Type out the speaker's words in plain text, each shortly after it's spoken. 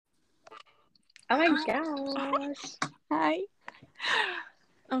Oh my Hi. gosh. Hi.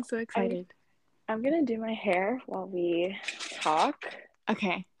 I'm so I'm excited. I'm gonna do my hair while we talk,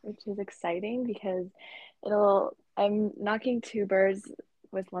 Okay. which is exciting because I'm knocking two birds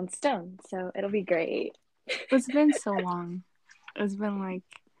with one stone, so it'll be great. It's been so long. It's been like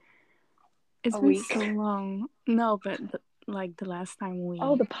it's A been week. so long. No, but like the last time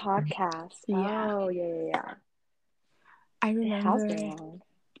Oh, we the podcast. yeah, Oh, yeah. I It has remember been long.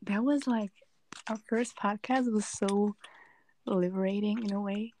 that was like our first podcast was so liberating in a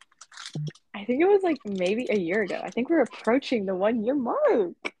way. I think it was like maybe a year ago. I think we're approaching the 1 year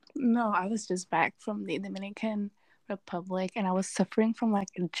mark. No, I was just back from the Dominican Republic and I was suffering from like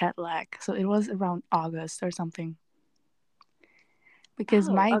a jet lag. So it was around August or something. Because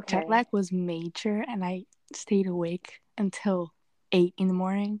Oh, my jet okay. lag was major and I stayed awake until 8 in the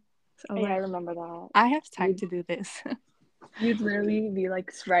morning. So I was Yeah, I like, remember that. I have time You'd to do this. you'd literally be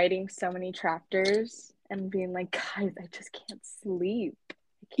like writing so many chapters and being like, guys, I just can't sleep. I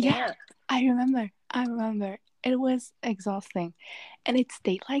Yeah, can't. I remember. I remember. It was exhausting. And it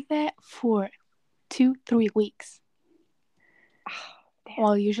stayed like that for 2, 3 weeks. Damn.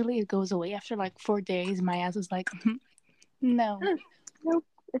 Well, usually it goes away after like 4 days. My ass was like, no. Nope.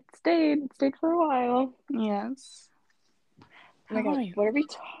 It stayed for a while. Yes. Oh my How God. are you? What are we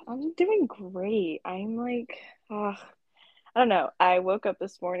I'm doing great. I'm like, I don't know. I woke up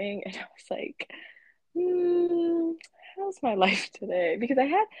this morning and I was like, hmm, how's my life today? Because I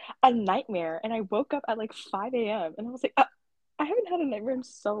had a nightmare and I woke up at like 5 a.m. and I was like, I haven't had a nightmare in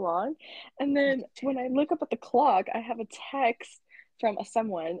so long. And then when I look up at the clock, I have a text from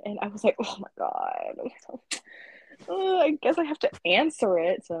someone and I was like, oh my God. I guess I have to answer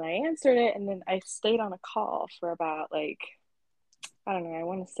it. So then I answered it and then I stayed on a call for about like, I don't know, I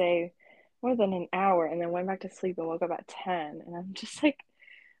want to say more than an hour and then went back to sleep and woke up at 10. And I'm just like,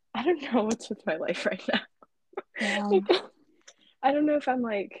 I don't know what's with my life right now. Damn. Like, I don't know if I'm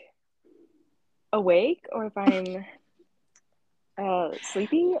like awake or if I'm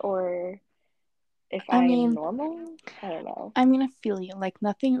sleepy or if I I'm mean, normal. I don't know. I feel you. Like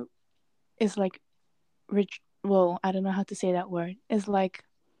nothing is like rich. Well, I don't know how to say that word. It's like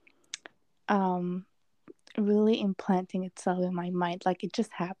um really implanting itself in my mind. Like it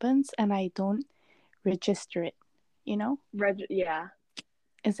just happens and I don't register it, you know? Yeah.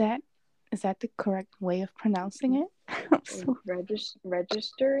 Is that is that the correct way of pronouncing it? So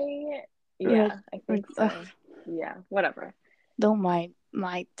Registering. reg, Yeah, I think so. Yeah, whatever. don't mind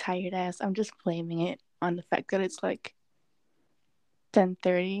my tired ass. I'm just blaming it on the fact that it's like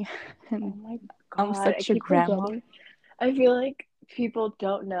 10:30 Oh and my I'm God, I such a keep grandma. forgetting. I feel like people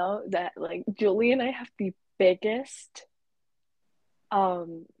don't know that like Julie and I have the biggest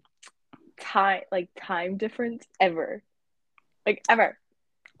um time difference ever. Like ever.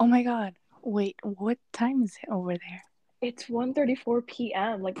 Oh my god. Wait, what time is it over there? It's 1:34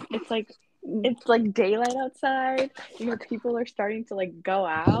 p.m. It's like daylight outside. People are starting to like go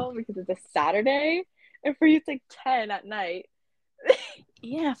out because it's a Saturday. And for you it's like 10 at night.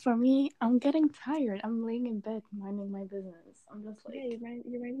 Yeah, for me, I'm getting tired. I'm laying in bed minding my business. I'm just Yeah, like,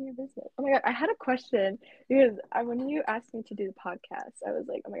 you're minding your business. Oh my God, I had a question because when you asked me to do the podcast, I was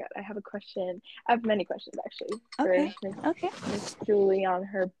like, oh my God, I have a question. I have many questions actually for okay, okay, Miss Julie on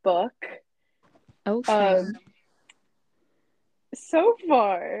her book. okay. Um, so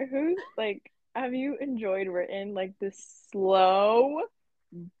far, have you enjoyed written like this slow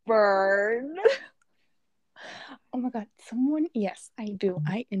burn? Oh my god, yes, I do.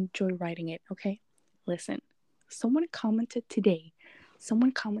 I enjoy writing it, okay? Listen, someone commented today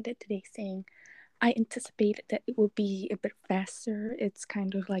saying, I anticipated that it would be a bit faster. It's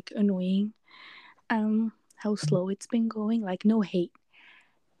kind of like annoying, how slow it's been going, like no hate.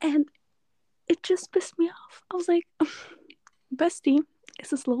 And it just pissed me off. I was like, bestie,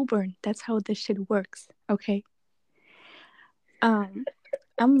 it's a slow burn. That's how this shit works, okay? Um,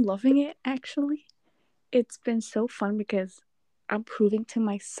 I'm loving it actually. It's been so fun because I'm proving to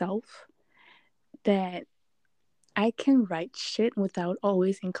myself that I can write shit without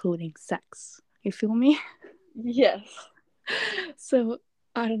always including sex. You feel me? Yes. So,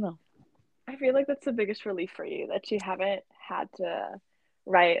 I don't know. I feel like that's the biggest relief for you that you haven't had to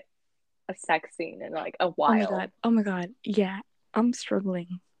write a sex scene in like a Oh my god. while. Oh my god. Yeah, I'm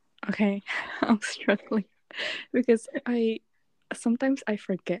struggling. Okay? I'm struggling because I sometimes I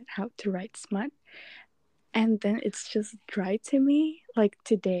forget how to write smut and then it's just dry to me. Like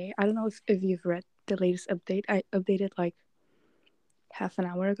today, I don't know if you've read the latest update. I updated like half an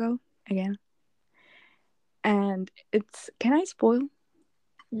hour ago again. And it's can I spoil?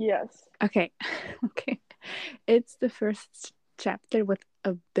 Yes. Okay. Okay. It's the first chapter with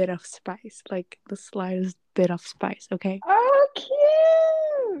a bit of spice, like the slightest bit of spice, okay? Oh,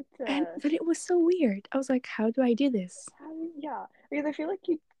 cute. But it was so weird. I was like, how do I do this? Yeah, because I feel like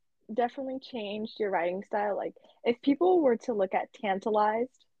you definitely changed your writing style. Like, if people were to look at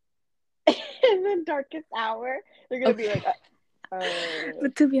Tantalized in the darkest hour, they're gonna be Okay. like,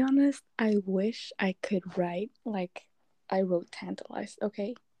 But to be honest, I wish I could write like I wrote Tantalized,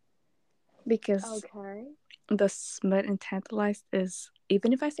 okay? Because okay. the smut in Tantalized is,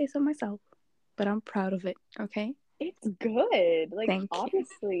 even if I say so myself, but I'm proud of it, okay? It's good. Like, Thank you.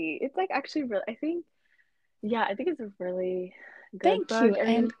 obviously, it's like actually really, I think, yeah, I think it's a really good Thank book. you. I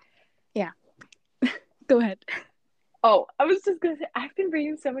And mean, yeah, go ahead. oh, I was just gonna say, I've been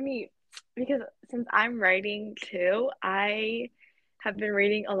reading so many because since I'm writing too, I have been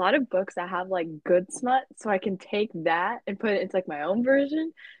reading a lot of books that have like good smut, so I can take that and put it into like my own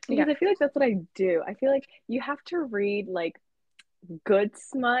version Yeah, because I feel like that's what I do. I feel like you have to read like good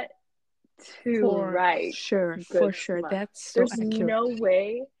smut to for write sure. For good sure. smut. That's so There's accurate. no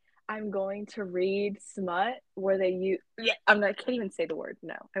way I'm going to read smut where they use, yeah, I can't even say the word.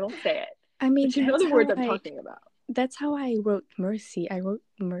 No, I won't say it. I mean, But you know the words I'm talking about. that's how I wrote Mercy. I wrote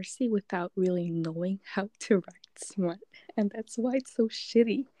Mercy without really knowing how to write smut. And that's why it's so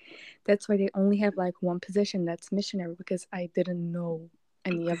shitty. That's why they only have like one position that's missionary, because I didn't know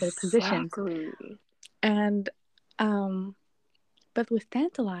any other positions. Exactly. And but with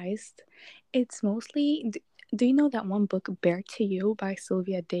Tantalized, it's mostly, do you know that one book, Bare to You by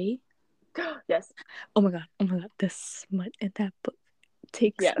Sylvia Day? Yes. Oh my god, oh my god, the smut in that book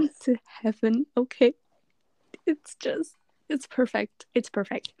takes Yes. me to heaven. Okay, it's just, it's perfect. It's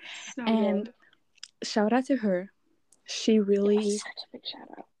perfect. So And good. shout out to her. She Yes, really, such a big shout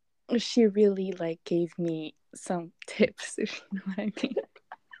out. she really like gave me some tips, if you know what I mean.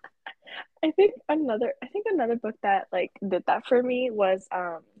 I think another book that like did that for me was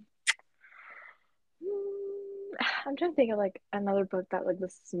I'm trying to think of like another book that like the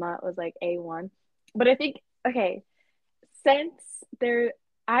smut was like A1. But I think okay, since there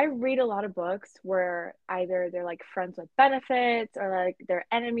I read a lot of books where either they're like friends with benefits or like they're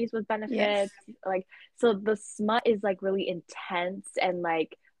enemies with Yes. benefits. Like so the smut is like really intense and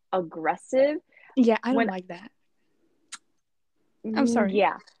like aggressive. Yeah, I don't When like that. I'm sorry.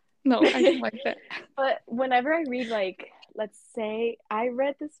 yeah. No, I don't like that. But whenever I read like let's say I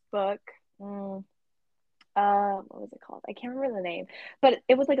read this book, mm, what was it called? I can't remember the name, but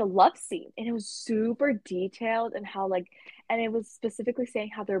it was like a love scene and it was super detailed and how like and it was specifically saying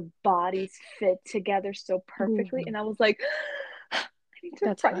how their bodies fit together so perfectly Ooh, and I was like I need to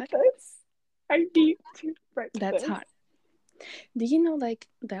that's write hot. this. I need to write That's this. hot. Do you know like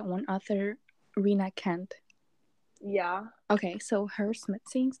that one author, Rena Kent? Yeah. Okay, so her Smith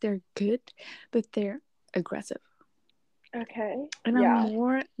scenes, they're good, but they're aggressive. Okay. And I'm Yeah.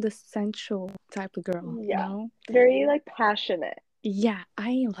 more the sensual type of girl, you Yeah. know? Very like passionate. Yeah,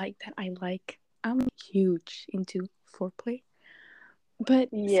 I like that. I'm huge into foreplay. But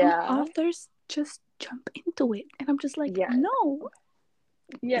some Yeah. authors just jump into it. And I'm just like, Yeah. no,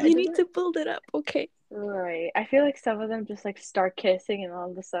 Yeah, it you need doesn't to build it up, okay? right. I feel like some of them just like start kissing and all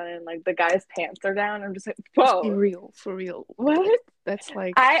of a sudden like the guy's pants are down. I'm just like, For whoa, real, for real. what? That's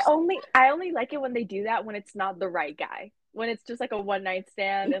like, I only like it when they do that when it's not the right guy. When it's just like a one night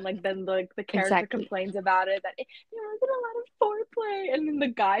stand and like then the character exactly, complains about it that there wasn't a lot of foreplay and then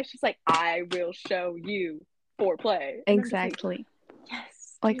the guy's just like I will show you foreplay and I'm just like exactly.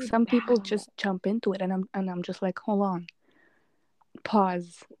 yes Like do some people that. just jump into it, and I'm just like, hold on,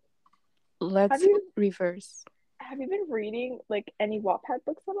 pause, Have let's you reverse. have you been reading like any Wattpad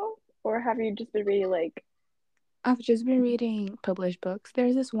books at all or have you just been reading like I've just been reading published books.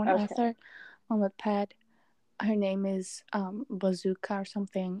 There's this one okay author on Wattpad. Her name is Bazooka or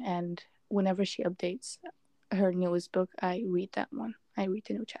something, and whenever she updates her newest book, I read that one. I read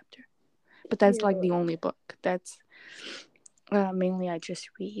the new chapter. But that's like the cute. only book. That's mainly I just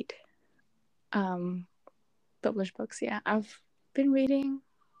read um published books. Yeah, I've been reading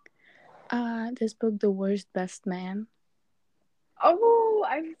this book, The Worst Best Man. Oh,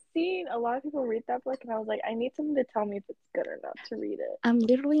 I've seen a lot of people read that book, and I was like, I need someone to tell me if it's good or not to read it. I'm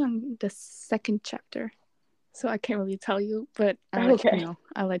literally on the second chapter, so I can't really tell you, but I'll let you Okay. know.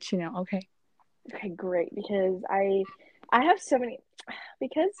 I'll let you know. Okay. Okay, great. Because I have so many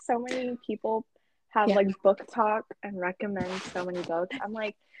because so many people have Yeah. like book talk and recommend so many books. I'm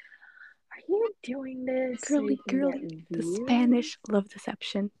like, are you doing this so you Girly, can get girly. The views? Spanish love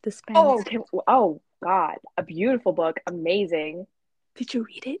deception. The Spanish. Oh, oh God, a beautiful book, amazing. Did you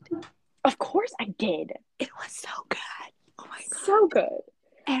read it? Of course I did. It was so good. Oh my god. So good.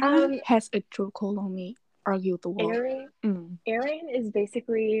 Aaron Um, has a chokehold on me. argue with the world. Aaron is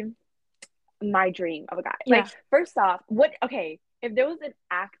basically my dream of a guy. Yeah. Like, first off, if there was an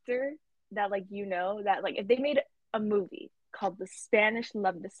actor that like that like if they made a movie called The Spanish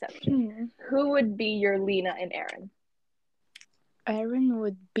Love Deception, who would be your Lena and Aaron? Aaron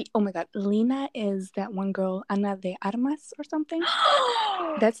would be, oh my god, Lena is that one girl, Ana de Armas or something.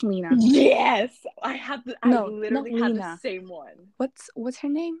 That's Lena. Yes, I literally have Lena. the same one. What's her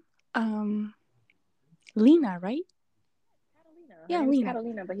name? Lena, right? Catalina. Her Yeah, name is Lena.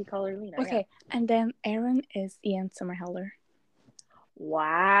 Catalina, but he called her Lena. Okay, yeah. And then Aaron is Ian Somerhalder.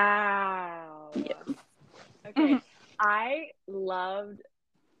 Wow. Yeah. Okay. We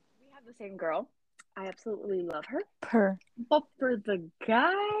have the same girl. I absolutely love her. But for the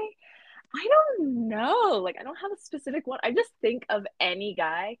guy, I don't know. Like, I don't have a specific one. I just think of any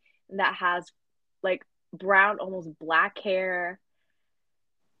guy that has like brown, almost black hair,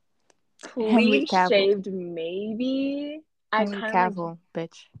 clean shaved, maybe. Henry Cavill,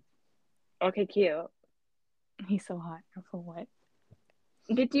 bitch. Okay, cute. He's so hot. For what?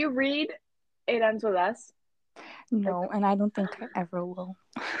 Did you read It Ends With Us? No, and I don't think I ever will.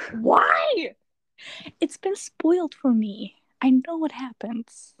 Why? It's been spoiled for me. I know what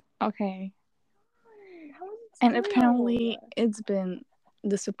happens. Okay. And apparently it's been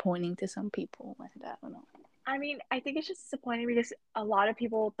disappointing to some people. And I don't know. I mean, I think it's just disappointing because a lot of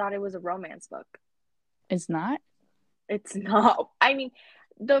people thought it was a romance book. It's not? It's not. I mean,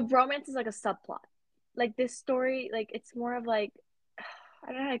 the romance is like a subplot. Like this story, like it's more of like, I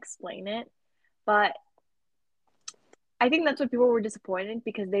don't know how to explain it, but I think that's what people were disappointed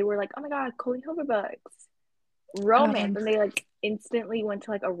because they were like, oh my God, Colleen Hoover books. Romance. And they like instantly went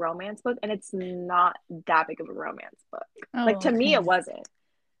to like a romance book and it's not that big of a romance book. Like to me, it wasn't.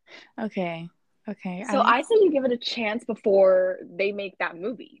 Okay. So I say you give it a chance before they make that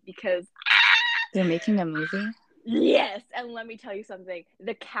movie because they're making a movie? Yes. And let me tell you something.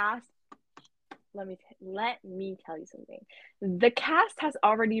 The cast, let me tell you something. The cast has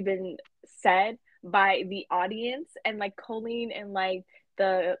already been said by the audience and like Colleen and like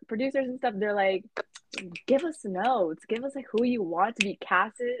the producers and stuff. They're like, give us notes, give us like who you want to be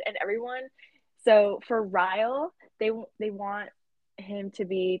casted and everyone. So for Ryle, they want him to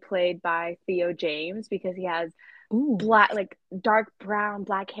be played by Theo James because he has black, like dark brown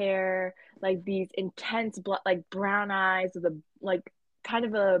black hair, like these intense like brown eyes with a like kind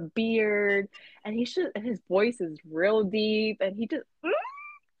of a beard, and his voice is real deep, and he just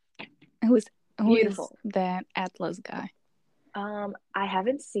who is that Atlas guy? I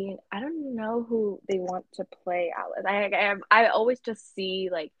haven't seen. I don't know who they want to play Atlas. I always just see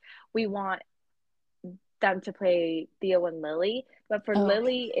like we want them to play Theo and Lily, but for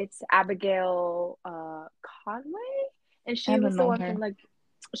Lily, it's Abigail Conway, and she was the one from like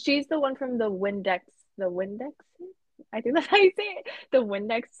she's the one from the Windex. I think that's how you say it. The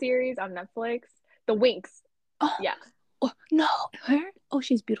Windex series on Netflix. The Winx. Oh yeah. Oh no, her. Oh,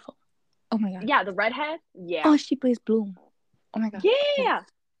 she's beautiful. Oh my god. Yeah, the redhead. Yeah. Oh, she plays Bloom. Oh my god. Yeah.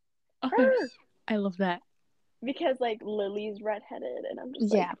 Okay. I love that. Because like Lily's redheaded, and I'm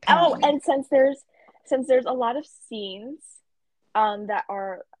just like, apparently. And since there's a lot of scenes, that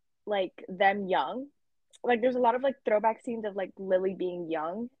are like them young, like there's a lot of like throwback scenes of like Lily being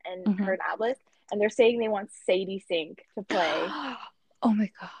young and her and Atlas, and they're saying they want Sadie Sink to play. Oh my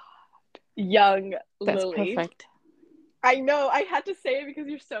god. Young That's Lily. Perfect. I know. I had to say it because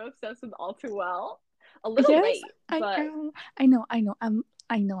you're so obsessed with All Too Well. A little late, but I know.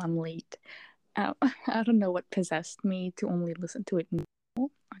 I'm late. I don't know what possessed me to only listen to it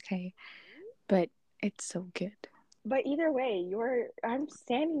now. Okay, but it's so good. But either way, I'm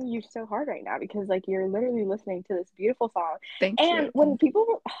standing you so hard right now because like you're literally listening to this beautiful song. Thank you. And when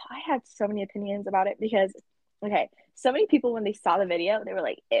people I had so many opinions about it because so many people when they saw the video, they were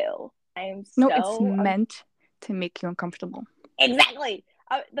like, ew. It's meant to make you uncomfortable. Exactly.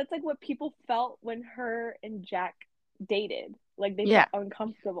 That's like what people felt when her and Jack dated. Like they felt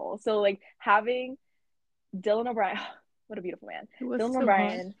uncomfortable. So like having Dylan O'Brien, what a beautiful man. Dylan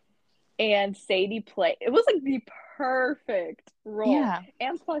O'Brien and Sadie play. It was like the perfect role. Yeah.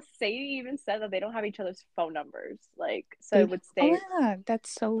 And plus Sadie even said that they don't have each other's phone numbers. Like so it would stay. Oh yeah,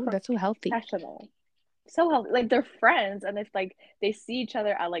 that's so healthy. Professional. So healthy. Like they're friends, and if like they see each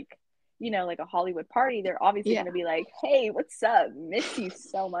other at like like a Hollywood party, they're obviously gonna be like, hey, what's up? Miss you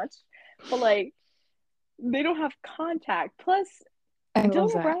so much. But like they don't have contact. Plus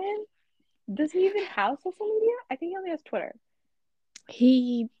Dylan O'Brien, does he even have social media? I think he only has Twitter.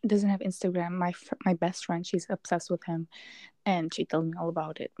 He doesn't have Instagram. My best friend, she's obsessed with him, and she told me all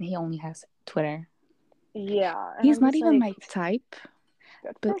about it. He only has Twitter. Yeah. He's not even my type.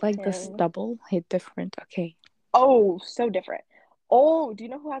 Good for But like the him. stubble hit different. Okay. Oh, so different. Oh, do you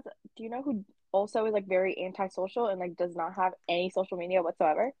know who also is like very antisocial and like does not have any social media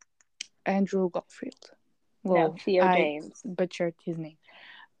whatsoever? Andrew Garfield. No, Well, Theo I James. butchered his name.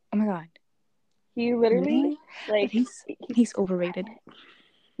 Oh my god. He literally Really? But like he's overrated.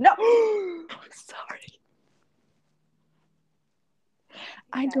 no. Sorry.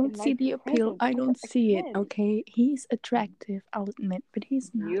 I That don't in see my the appeal. presence I of don't see it. him. Okay. He's attractive, I'll admit, but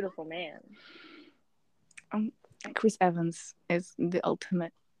he's not. Beautiful man. Um, Chris Evans is the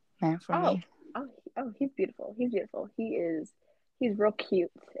ultimate man for Oh, me. oh, he's beautiful. He's beautiful. He's real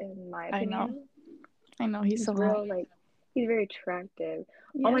cute in my I know. opinion. I know he's He's so hot. real like he's very attractive.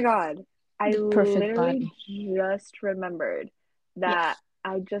 Oh my Yes. God. I The perfect literally body. just remembered that Yes.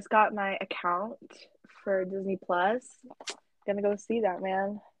 I just got my account for Disney Plus. Gonna go see that,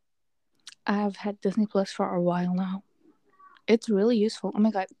 man. I've had Disney Plus for a while now. It's really useful. Oh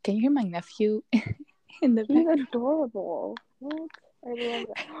my god, can you hear my nephew in the He's background? adorable. What? I love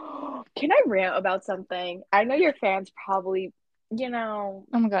that. Can I rant about something? I know your fans probably, you know,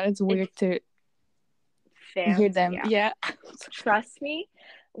 Oh my god, it's it's weird to hear fans. them. Yeah. Yeah. Trust me,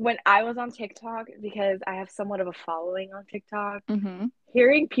 when I was on TikTok, because I have somewhat of a following on TikTok, Mm-hmm.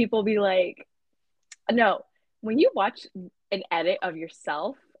 hearing people be like, no, when you watch an edit of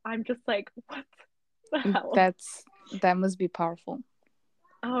yourself, I'm just like, what the hell? That must be powerful.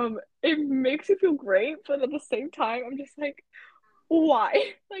 It makes you feel great, but at the same time, I'm just like,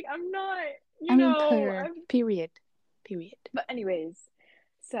 why? Like, I'm not, I mean, I'm. period. But anyways,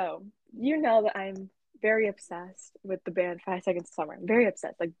 so you know that I'm very obsessed with the band 5 Seconds of Summer. I'm very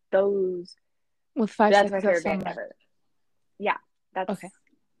obsessed. Like those, With five that's my seconds of favorite band summer. ever. Yeah, that's Okay,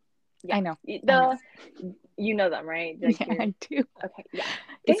 yeah. I know. The you know them, right? Like Yeah, you're I do. okay. Yeah.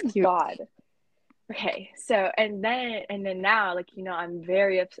 It's Thank cute. God. Okay, so and then now, like I'm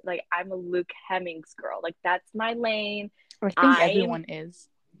very upset. Like I'm a Luke Hemmings girl. Like that's my lane. I think I'm everyone is.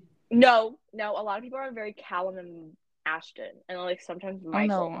 no. A lot of people are very Callum and Ashton, and like sometimes Oh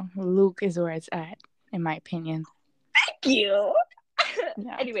Michael. no, Luke is where it's at, in my opinion. Thank you.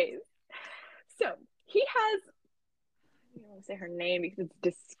 Yeah. Anyways, so he has. I don't want to say her name because it's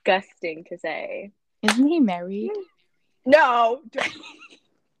disgusting to say. Isn't he married? No,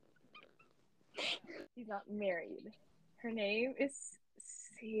 he's not married. Her name is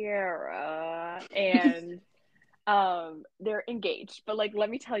Sarah, and they're engaged. But like, let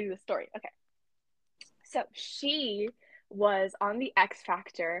me tell you the story. Okay, so she was on the X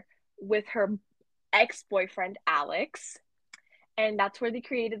Factor with her ex-boyfriend Alex, and that's where they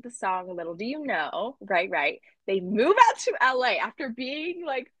created the song Little Do You Know. Right. They move out to LA after being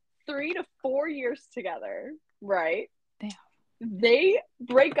like 3 to 4 years together, right? Damn. They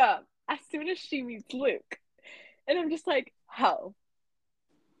break up as soon as she meets Luke, and I'm just like, ho.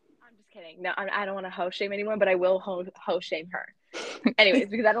 I'm just kidding. No, I don't want to ho shame anyone, but I will ho shame her. Anyways,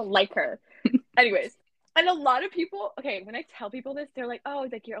 because I don't like her. Anyways, and a lot of people, okay, when I tell people this, they're like, oh,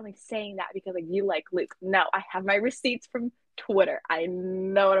 like you're only saying that because like you like Luke. No, I have my receipts from Twitter. I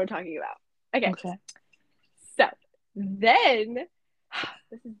know what I'm talking about. Okay. Okay. So then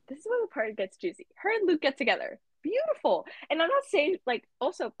this is where the part gets juicy. Her and Luke get together. Beautiful. And I'm not saying like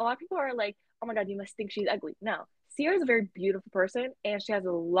also a lot of people are like, oh my god, you must think she's ugly. No. Sierra's a very beautiful person and she has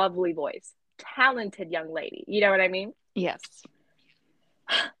a lovely voice. Talented young lady. You know what I mean? Yes.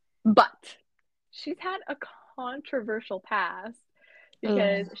 But she's had a controversial past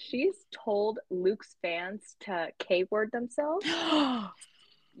because she's told Luke's fans to K word themselves.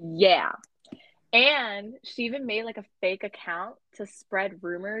 Yeah. And she even made like a fake account to spread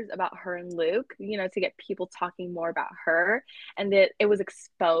rumors about her and Luke, to get people talking more about her. And that it was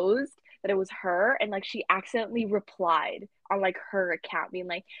exposed that it was her. And like she accidentally replied on like her account, being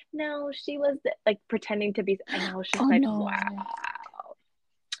like, no, she was like pretending to be. And I was just Oh like, no. wow.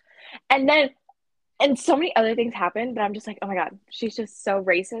 And so many other things happened, but I'm just like, oh my God, she's just so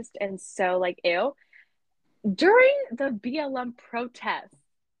racist and so like, ew. During the BLM protests,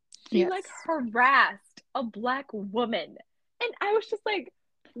 she Yes. like harassed a black woman. And I was just like,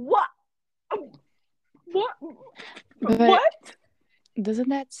 what? What? But What? doesn't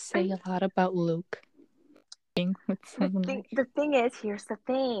that say a lot about Luke? With someone The thing is, here's the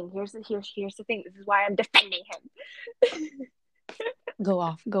thing. Here's the thing. This is why I'm defending him. Go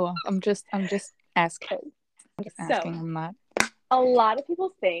off. I'm just asking. So, I'm not. a lot of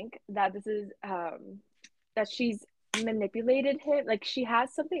people think that this is that she's manipulated him. Like she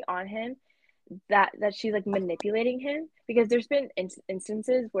has something on him that she's like manipulating him, because there's been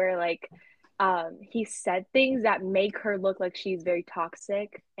instances where like he said things that make her look like she's very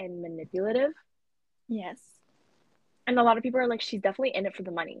toxic and manipulative. Yes. And a lot of people are like, she's definitely in it for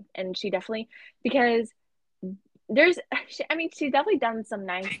the money. And she definitely, because there's, I mean, she's definitely done some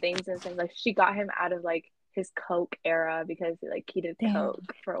nice things and things. Like, she got him out of like his Coke era because like he did Damn.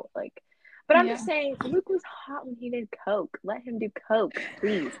 Coke for like, but I'm just Yeah. saying, Luke was hot when he did Coke. Let him do Coke,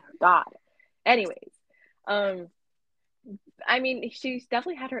 please, God. Anyways, um, I mean, she's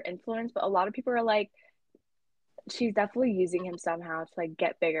definitely had her influence, but a lot of people are like, she's definitely using him somehow to like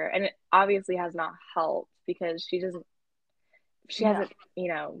get bigger, and it obviously has not helped because she No. hasn't,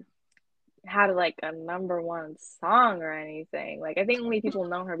 had like a number one song or anything. Like, I think only people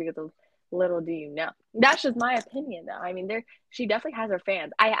know her because of Little Do You Know. That's just my opinion, though. I mean, she definitely has her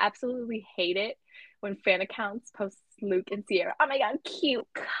fans. I absolutely hate it when fan accounts post Luke and Sierra. Oh my god, cute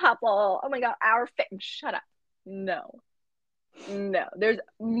couple. Oh my god, our fan. Shut up. No, no. There's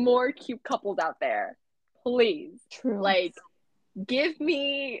more cute couples out there. Please, True. like, give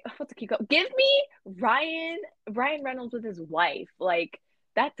me what's a cute couple? Give me Ryan Reynolds with his wife. Like,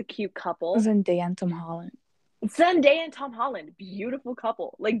 that's a cute couple. Zendaya and Tom Holland. Zendaya and Tom Holland, beautiful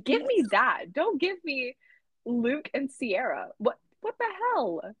couple. Like, give Yes. me that. Don't give me Luke and Sierra. What the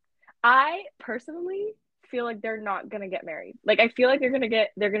hell? I personally feel like they're not gonna get married. Like, I feel like they're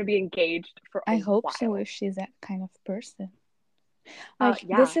gonna be engaged for a I hope so while. if she's that kind of person. Like,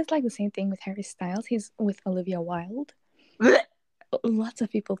 Yeah. this is like the same thing with Harry Styles. He's with Olivia Wilde. Lots of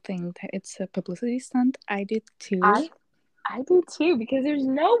people think that it's a publicity stunt. I did too. I do too, because there's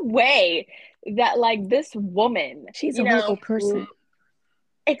no way that like this woman, She's a horrible person.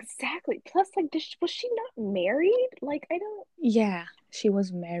 exactly. Plus, like, was she not married? Like, I don't. Yeah, she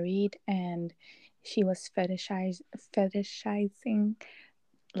was married and she was fetishizing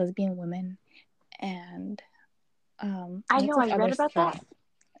lesbian women and I lots know. of I other read about stuff. that.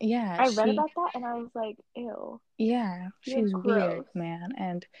 Yeah, I read about that, and I was like, ew, you're she's weird, gross. man,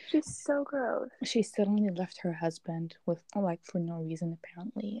 and She's so gross. she suddenly left her husband with like for no reason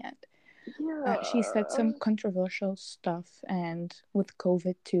apparently, and she said some Yeah. controversial stuff, and with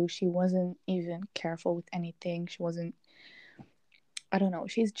COVID too, she wasn't even careful with anything. She wasn't. I don't know.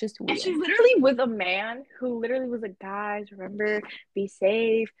 She's just And weird. she's literally with a man who literally was like, guys, remember, be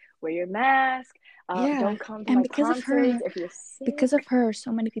safe, wear your mask, Yeah, don't come to and my concerts if you're because of sick. her,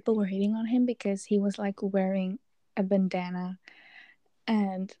 so many people were hating on him because he was like wearing a bandana,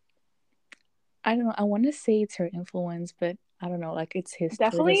 and I don't know. I want to say it's her influence, but I don't know. Like it's his choice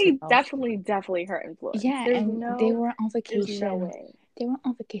as Definitely, well. definitely, definitely her influence. Yeah, and There's no way. They were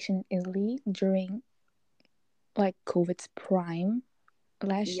on vacation in Italy during like COVID's prime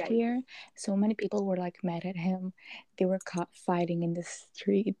last Yikes. year. So many people were like mad at him. They were caught fighting in the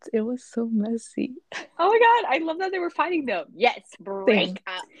streets. It was so messy. Oh my god, I love that they were fighting though. Yes, Same, break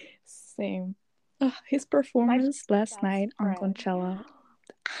up. same. His My performance last best night on friend. Coachella. Didn't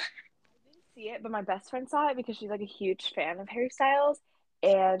see it, but my best friend saw it because she's like a huge fan of Harry Styles,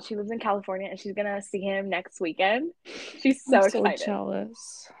 and she lives in California, and she's gonna see him next weekend. She's I'm so so excited.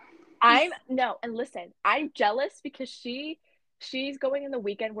 jealous. I'm no, and listen, I'm jealous because she's going in the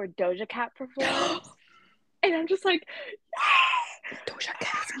weekend where Doja Cat performs, and I'm just like, Doja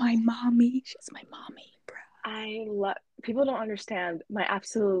Cat is my mommy. She's my mommy, bro. I love. People don't understand my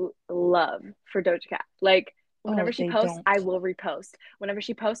absolute love for Doja Cat. Like, Oh, whenever she they posts, don't. I will repost. Whenever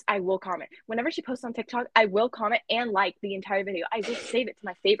she posts, I will comment. Whenever she posts on TikTok, I will comment and like the entire video. I will save it to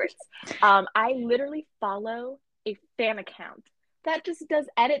my favorites. I literally follow a fan account that just does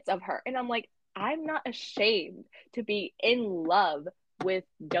edits of her, and I'm like, I'm not ashamed to be in love with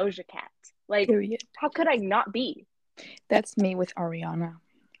Doja Cat. Like, Period. how could I not be? That's me with Ariana.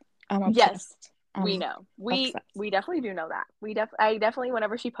 I'm Yes, obsessed. we I'm know. We obsessed. definitely do know that. I definitely,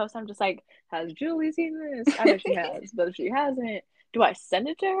 whenever she posts, I'm just like, has Julie seen this? I know she has, but if she hasn't, do I send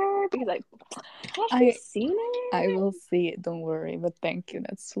it to her? Because like, has she I seen I it? will see it. Don't worry. But thank you.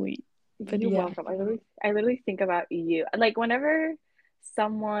 That's sweet. But You're yeah. welcome. I literally think about you. Like, whenever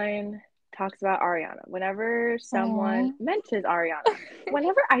someone talks about Ariana, whenever someone Aww. mentions Ariana,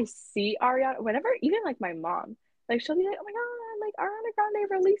 whenever I see Ariana, whenever even like my mom, like, she'll be like, oh my god, like Ariana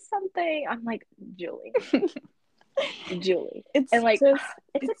Grande released something. I'm like, Julie. Julie. And It's like, just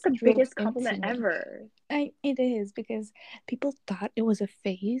it's like it's the drilled biggest into compliment me. ever. It is because people thought it was a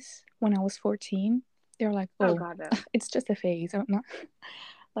phase when I was 14. They're like, Oh oh, god, no. it's just a phase. I'm not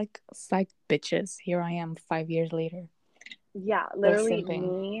like psych bitches. Here I am 5 years later. Yeah, Still literally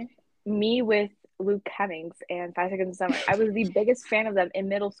simping. me with Luke Hemmings and 5 Seconds of Summer. I was the biggest fan of them in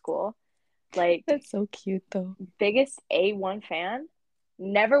middle school. Like, That's so cute though. biggest A1 fan.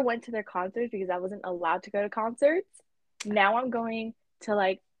 Never went to their concerts because I wasn't allowed to go to concerts. Now I'm going to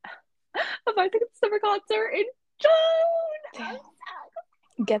like a 5 Seconds of Summer concert in June. I'm Damn.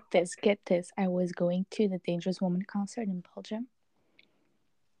 sad. Get this, get this. I was going to the Dangerous Woman concert in Belgium,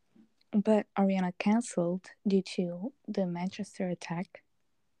 but Ariana canceled due to the Manchester attack.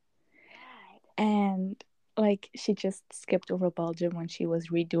 And like she just skipped over Belgium when she was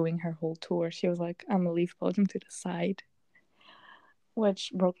redoing her whole tour. She was like, I'm gonna leave Belgium to the side,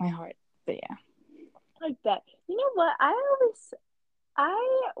 which broke my heart. But yeah. Like that. You know what?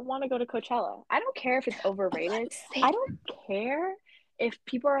 I want to go to Coachella. I don't care if it's overrated. I don't care if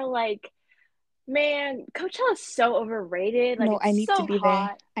people are like, man, Coachella is so overrated. Like No, I it's need to so be there.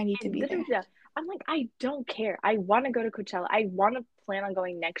 hot. I need to And be there. I'm like, I don't care. I want to go to Coachella. I want to plan on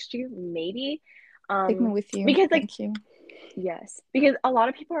going next year, maybe. Take me with you. Because like, Thank you. yes, because a lot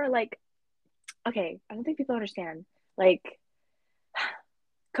of people are like, okay, I don't think people understand. Like,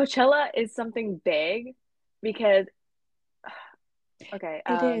 Coachella is something big because, okay,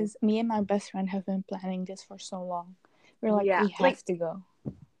 It is. Me and my best friend have been planning this for so long. We're like, yeah, we like have to go.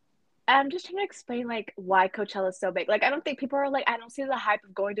 I'm just trying to explain like why Coachella is so big. Like I don't think people are like I don't see the hype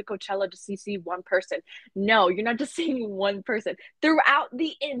of going to Coachella just to see one person. No, you're not just seeing one person. Throughout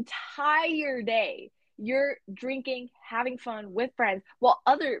the entire day, you're drinking, having fun with friends while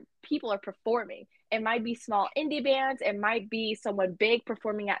other people are performing. It might be small indie bands, it might be someone big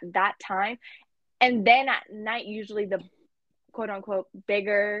performing at that time. And then at night, usually the quote unquote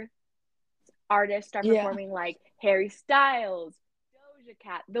bigger artists start Yeah. performing like Harry Styles, Doja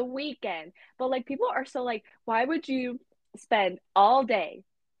Cat, The Weeknd. But like people are so like, why would you spend all day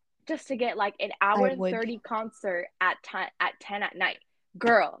just to get like an hour I and would. 30 concert at 10 at night?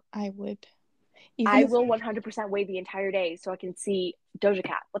 Girl, I would. Even I if will 100% wait the entire day so I can see Doja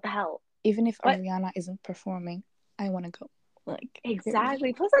Cat. What the hell? But Ariana isn't performing, I want to go. Like, period.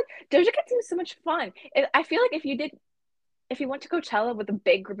 exactly. Plus, like Doja Cat seems so much fun. I feel like if you went to Coachella with a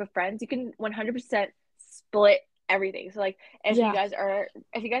big group of friends, you can 100% split everything. So like Yeah.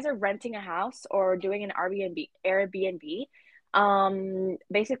 if you guys are renting a house or doing an Airbnb,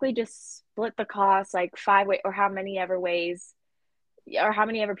 basically just split the cost like 5 way or how many ever ways or how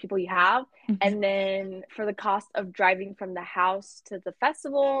many ever people you have. Mm-hmm. And then for the cost of driving from the house to the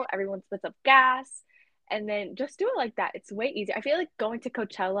festival, everyone splits up gas. And then just do it like that. It's way easier. I feel like going to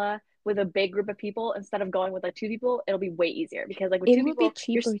Coachella with a big group of people instead of going with like two people, it'll be way easier because like with It two would be people,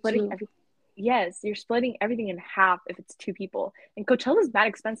 you're cheaper splitting too. everything. Yes, you're splitting everything in half if it's two people. And Coachella is bad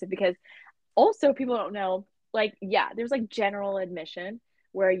expensive because also people don't know, like, yeah, there's like general admission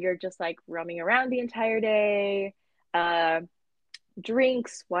where you're just like roaming around the entire day.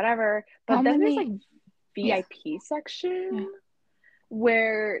 Drinks, whatever. How But then there's like many? Yeah. VIP section Yeah.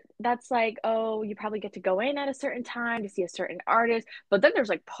 where that's like, oh, you probably get to go in at a certain time to see a certain artist. But then there's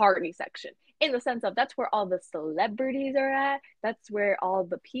like party section in the sense of that's where all the celebrities are at. That's where all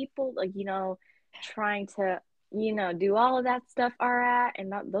the people, like, trying to, do all of that stuff are at.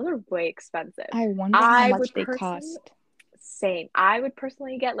 And those are way expensive. I wonder how I much would they personally, cost. same. I would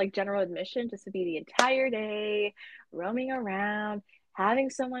personally get like general admission just to be the entire day roaming around, having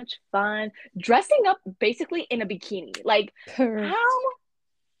so much fun, dressing up basically in a bikini. Like, Per. how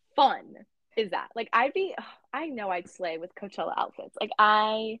fun is that? Like, I know I'd slay with Coachella outfits. Like,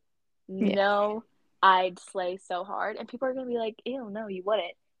 I Yeah. know I'd slay so hard, and people are gonna be like, ew, no, you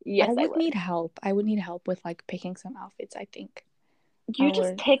wouldn't. Yes, I I would would. need help. I would need help with like picking some outfits, I think. You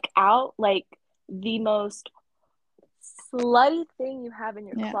just pick out like the most slutty thing you have in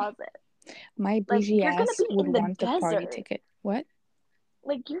your Yeah. closet. My Like bougie you're gonna ass be would in the want a party desert. ticket. What?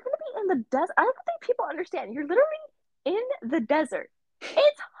 Like you're gonna be in the desert. I don't think people understand. You're literally in the desert.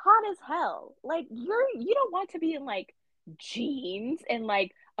 It's hot as hell. Like you don't want to be in like jeans and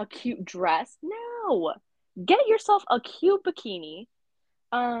like a cute dress. No. Get yourself a cute bikini.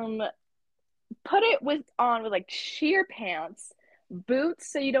 Um, put it with like sheer pants,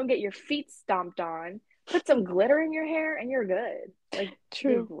 boots so you don't get your feet stomped on. Put some glitter in your hair and you're good. Like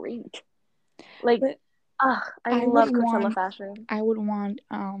you're True. great. Like, But I love Coachella fashion. I would want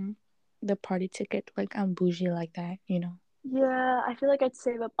the party ticket like I'm bougie like that, you know. Yeah, I feel like I'd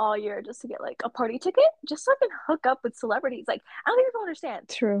save up all year just to get like a party ticket, just so I can hook up with celebrities. Like, I don't think people understand.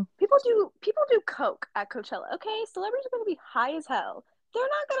 True. People do coke at Coachella. Okay, celebrities are gonna be high as hell. They're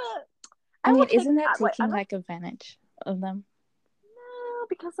not gonna. I mean, don't take. isn't that Wait, taking like advantage of them? no,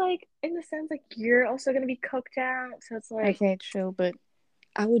 because like in the sense like you're also gonna be coked out, so it's like. Okay, true, but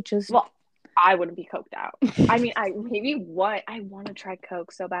I would just. Well, I wouldn't be coked out. I mean, I maybe what I want to try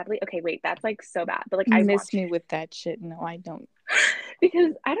coke so badly. Okay, wait, that's like so bad, but like I want Miss to. me with that shit. No, I don't.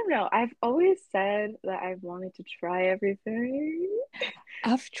 Because I don't know. I've always said that I've wanted to try everything.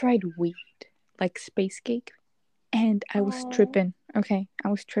 I've tried weed, like space cake, and I was Oh, tripping. Okay, I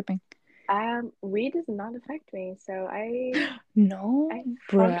was tripping. Weed does not affect me, so No, I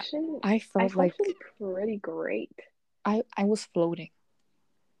bruh. function I I felt like function pretty great. I was floating.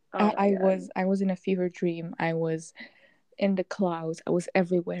 Oh my God. I was in a fever dream. I was in the clouds. I was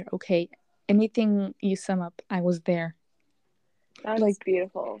everywhere. Okay, anything you sum up, I was there. That's Like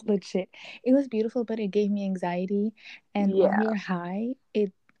beautiful. legit. It was beautiful, but it gave me anxiety. And when Yeah. you're high,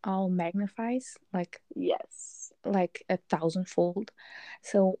 it all magnifies Yes. like a thousandfold.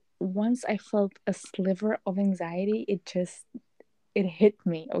 So once I felt a sliver of anxiety, it hit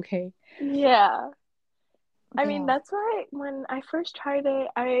me. Okay. Yeah. I mean, Bruh. that's why when I first tried it,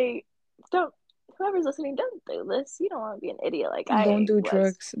 I don't, whoever's listening, don't do this. You don't want to be an idiot like Don't I do was.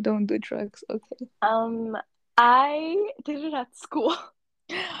 drugs. Don't do drugs. Okay. Um, I did it at school.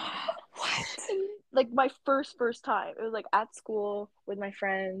 What? Like my first time. It was like at school with my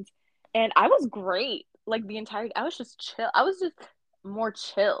friends, and I was great. Like the entire, I was just chill. I was just more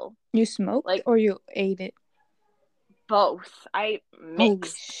chill. You smoked Like or you ate it? both. I Holy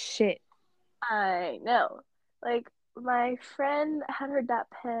mixed. shit. I know. Like my friend had her that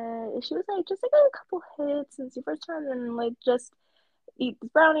pet. And she was like, just like a couple hits since your first time, and like just eat this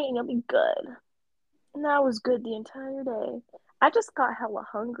brownie and you'll be good. And I was good the entire day. I just got hella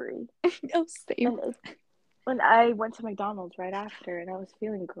hungry, Oh, same. and when I went to McDonald's right after, and I was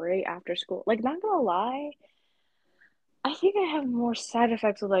feeling great after school. Like, not gonna lie, I think I have more side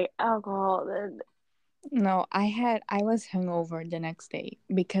effects with like alcohol than. No, I was hungover the next day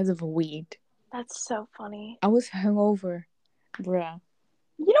because of weed. That's so funny. I was hungover, bruh.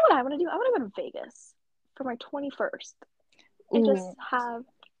 You know what I want to do? I want to go to Vegas for my 21st and just Ooh. have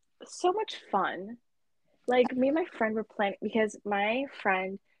so much fun. Like me and my friend were planning because my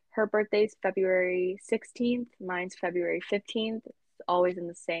friend, her birthday's February 16th, mine's February 15th, always in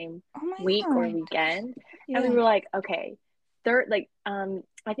the same Oh my week or god. weekend. And we Yeah. were like, okay, third like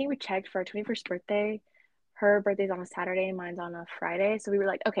I think we checked for our 21st birthday. Her birthday's on a Saturday, mine's on a Friday. So we were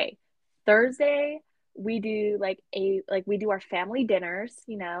like, okay, Thursday we do like we do our family dinners,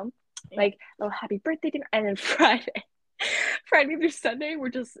 Yeah. like a little happy birthday dinner, and then Friday through Sunday we're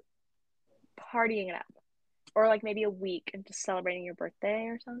just partying it up, or like maybe a week and just celebrating your birthday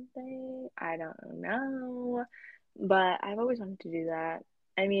or something. I don't know. But I've always wanted to do that.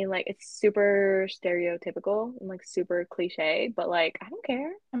 I mean, like, it's super stereotypical and like super cliche, but like, I don't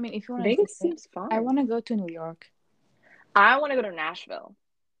care. I mean, if you want to do Vegas it, seems I fun. want to go to New York. I want to go to Nashville.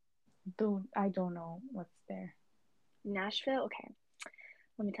 I don't know what's there. Nashville? Okay.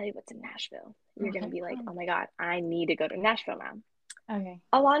 Let me tell you what's in Nashville. You're going to Okay, be like, fine. oh my God, I need to go to Nashville now. Okay.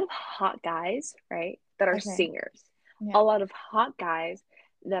 A lot of hot guys, right, that are Okay. singers. Yeah. A lot of hot guys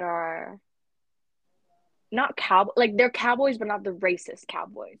that are not cowboy, like they're cowboys, but not the racist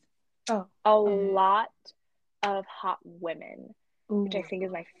cowboys. Oh. A Okay. lot of hot women, which I Ooh. think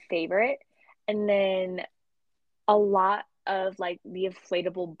is my favorite. And then a lot of like the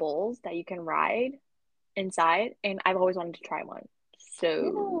inflatable bulls that you can ride inside. And I've always wanted to try one. So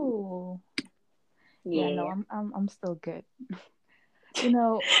Ooh. Yeah. No, yeah. I'm still good. You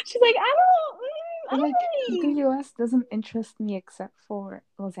know, She's like, I like don't the really. U.S. doesn't interest me except for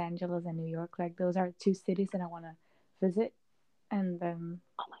Los Angeles and New York. Like those are two cities that I want to visit, and then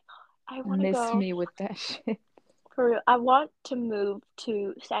Oh my God. I want to miss go me with that shit. for real. I want to move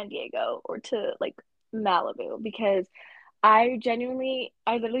to San Diego or to like Malibu because I literally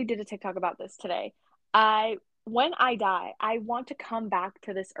did a TikTok about this today. When I die, I want to come back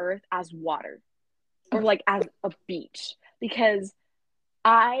to this earth as water or Okay. like as a beach because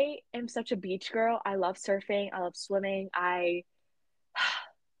I am such a beach girl. I love surfing, I love swimming.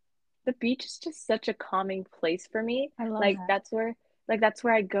 The beach is just such a calming place for me. I love Like that. that's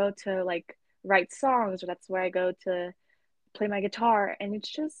where I go to like write songs, or that's where I go to play my guitar, and it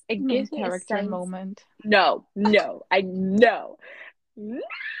Main gives me a character sense. moment. No, no, I know. No.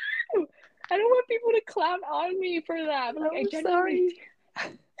 I don't want people to clown on me for that. But like I'm sorry.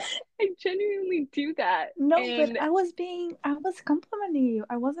 I genuinely do that. No, but And I was complimenting you.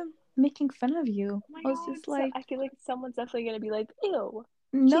 I wasn't making fun of you. oh my I was God, just so like, I feel like someone's definitely gonna be like, ew,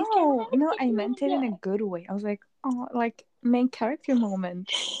 she's trying to no, make I fun meant of it in a me. good way. I was like, oh, like main character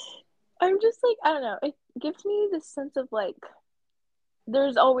moment. I'm just like, I don't know. It gives me this sense of like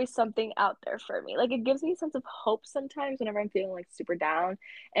there's always something out there for me. Like it gives me a sense of hope sometimes whenever I'm feeling like super down.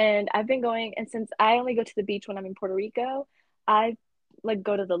 And I've been going, and since I only go to the beach when I'm in Puerto Rico, I like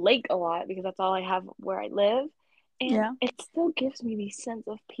go to the lake a lot because that's all I have where I live. And Yeah, it still gives me the sense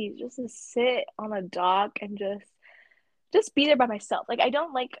of peace just to sit on a dock and just be there by myself. Like I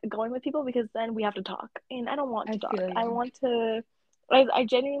don't like going with people because then we have to talk, and I don't want I to talk. feel I you. want to. I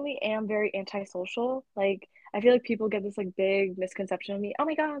genuinely am very antisocial. Like I feel like people get this like big misconception of me. Oh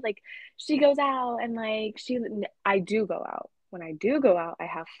my God, like she goes out and like I do go out. When I do go out, I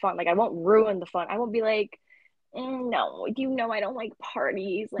have fun. Like I won't ruin the fun. I won't be like, no, you know I don't like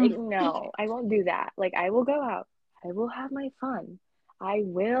parties. Like, no, I won't do that. Like I will go out. I will have my fun. I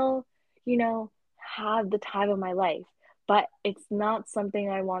will, you know, have the time of my life. But it's not something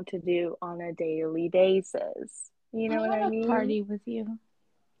I want to do on a daily basis. You I know what I want to mean? party with you.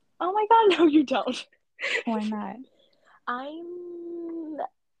 Oh my God, no, you don't. Why not? I'm.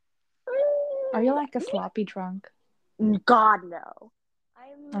 Are you like a sloppy drunk? God, no.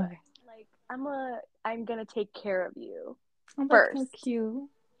 I'm Okay. like, I'm gonna take care of you Oh, that's so first. cute.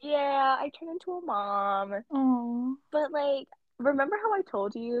 Yeah, I turn into a mom. Oh. But like, remember how I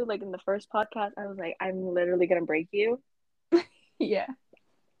told you, like in the first podcast, I was like, I'm literally gonna break you? Yeah.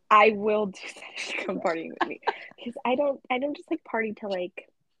 I will do that if you come partying with me. Because I don't just like party till like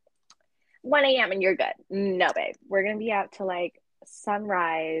 1 a.m. and you're good. No, babe. We're gonna be out till like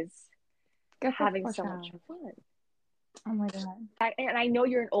sunrise, Get the having fuck so much out. fun. Oh my God. And I know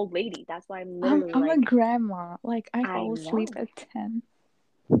you're an old lady. That's why I'm I'm literally I'm a like, grandma. Like I I fall asleep know. at 10.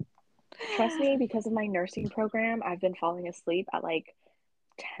 Trust me, because of my nursing program, I've been falling asleep at like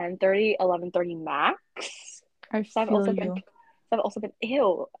 10:30, 11:30 max. I So I've feel also been you.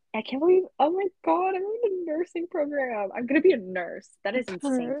 ew. I can't believe, oh my God, I'm in a nursing program. I'm gonna be a nurse. That is insane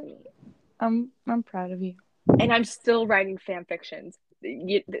For to me. I'm proud of you. And I'm still writing fan fictions.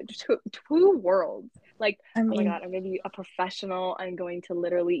 Two worlds. Like, I oh my mean, God, I'm gonna be a professional. I'm going to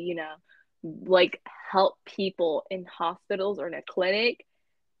literally, like help people in hospitals or in a clinic.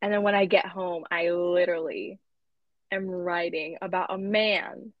 And then when I get home, I literally am writing about a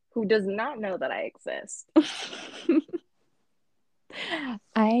man who does not know that I exist.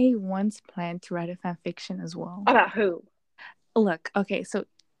 I once planned to write a fan fiction as well. About who? Look, okay, so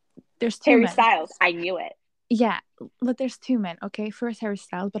there's two Harry men. Styles. I knew it. Yeah, but there's two men. Okay, first Harry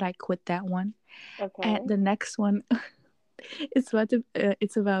Styles, but I quit that one. And Okay. the next one, it's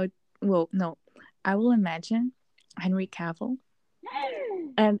about. Well, no, I will imagine Henry Cavill,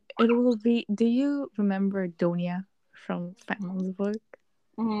 and it will be. Do you remember Donia from Fatman's book?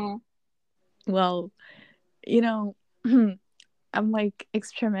 Mm-hmm. Well, you know, I'm like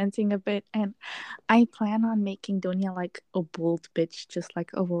experimenting a bit, and I plan on making Donia like a bold bitch, just like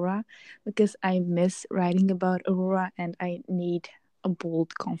Aurora, because I miss writing about Aurora, and I need a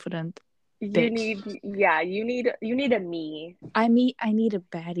bold, confident bitch. You need a me. I need a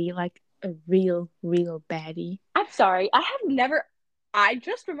baddie, like a real baddie. I'm sorry. I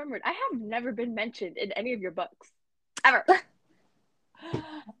just remembered, I have never been mentioned in any of your books. Ever.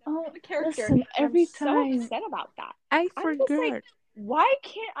 Oh, I'm a character, listen, and I'm every so time upset about that. I I'm just like, forgot. why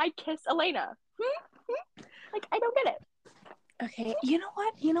can't I kiss Elena? Like, I don't get it. Okay, you know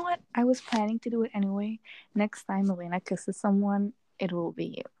what? You know what? I was planning to do it anyway. Next time Elena kisses someone, it will be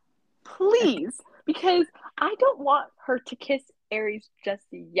you. Okay. Please, because I don't want her to kiss Aries just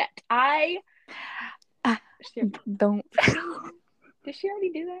yet. Ah, She, don't did she already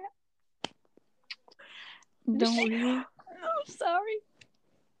do that? Did don't she? read. I'm sorry.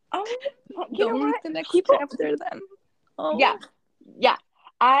 Well, you know Don't read what? the next People, chapter then. yeah, Oh. yeah.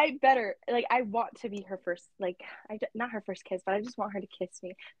 I better like I want to be her first like not her first kiss, but I just want her to kiss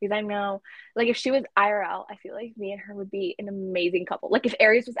me because I know like if she was IRL, I feel like me and her would be an amazing couple. Like if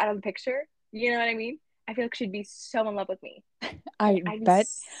Aries was out of the picture, you know what I mean? I feel like she'd be so in love with me, and I bet.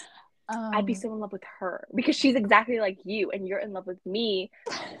 I'd be so in love with her because she's exactly like you, and you're in love with me.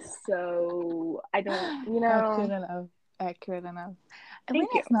 So I don't, Accurate enough. Accurate enough. Thank you.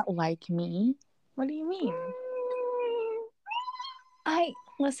 Elena's not like me. What do you mean? I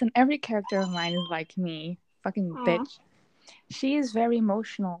listen. Every character of mine is like me. Fucking bitch. She is very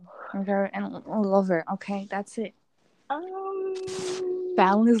emotional and a lover. Okay, that's it.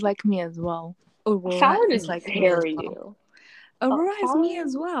 Fallon is like me as well. Aurora Fallon is is like me as very well. you. Aurora is me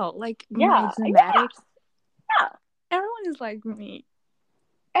as Fallon, well. Like my yeah, dramatics. yeah. Everyone is like me.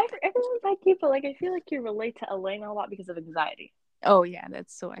 Everyone's like you, but like I feel like you relate to Elena a lot because of anxiety. Oh yeah,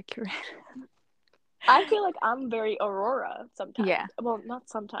 that's so accurate. I feel like I'm very Aurora sometimes. Yeah. Well, not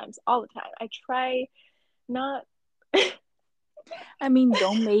sometimes, all the time. I try not. I mean,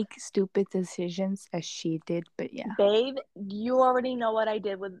 don't make stupid decisions as she did, but yeah. Babe, you already know what I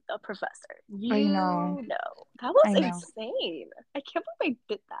did with a professor. I You know. know. That was I know. insane. I can't believe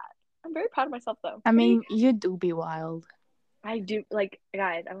I did that. I'm very proud of myself though. I mean, you do be wild. I do like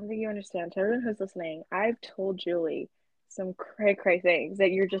guys, I don't think you understand. To everyone who's listening, I've told Julie some cray things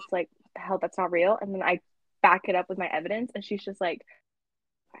that you're just like, what the hell, that's not real. And then I back it up with my evidence, and she's just like,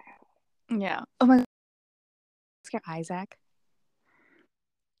 Yeah. Oh my God. Isaac.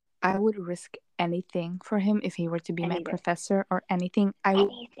 I would risk anything for him if he were to be my Anything. professor or anything. I would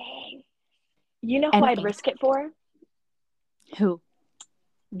Anything. You know who I'd anything. risk it for? Who?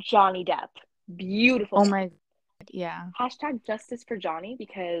 Johnny Depp. Beautiful Oh man. my, yeah. Hashtag justice for Johnny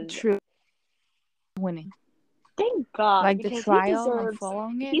because True. Winning. thank God Like the because he trial, I'm deserves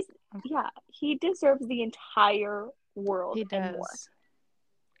following it. he's yeah, he deserves the entire world He and more. does.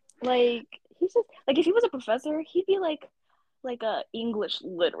 Like he's just like if he was a professor, he'd be like a English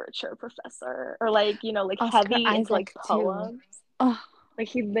literature professor or like, you know, like Oscar heavy into like Isaac too. poems. Oh, Like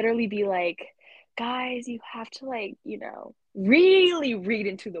he'd literally be like, guys, you have to like, you know, really read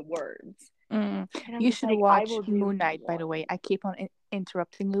into the words. And I'm you just should like, I watch will do Moon Knight. By the way, one. I keep on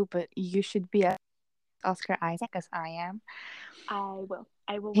interrupting you, but you should be a Oscar Isaac as I am. I will.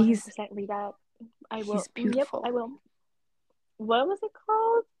 I will He's 100% read that. I he's will. Yep, beautiful. I will. What was it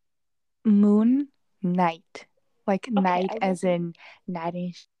called? Moon Knight, like Okay, night I will. as in night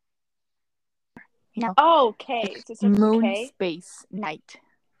in, you know, Oh, okay. like So it starts with a moon K. space night.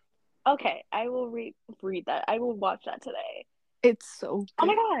 Okay, I will read that. I will watch that today. It's so Oh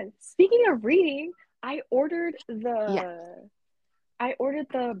my good. God. Speaking of reading, I ordered Yeah.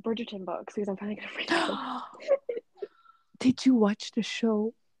 the Bridgerton books because I'm finally gonna read them. Did you watch the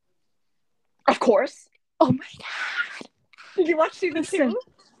show? Of course. Oh my god. Did you watch season Listen. 2?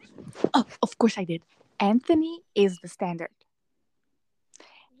 Oh, of course I did. Anthony is the standard. Like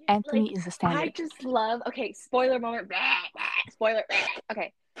Anthony is the I standard. just love. Okay, spoiler moment. Spoiler.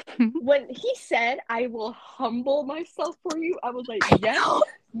 Okay. When he said, "I will humble myself for you," I was like, "Yes,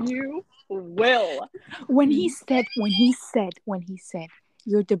 you will." when he said,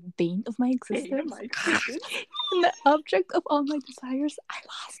 "You're the bane of my Bane of existence, my existence. and the object of all my desires," I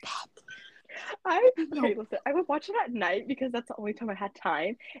lost that. Okay, listen, I would watch it at night because that's the only time I had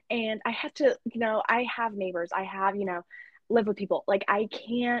time. And I had to, I have neighbors. I have, live with people. Like I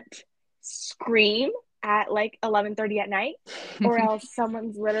can't scream at like 11:30 at night or else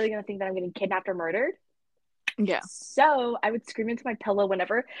someone's literally gonna think that I'm getting kidnapped or murdered. Yeah. So I would scream into my pillow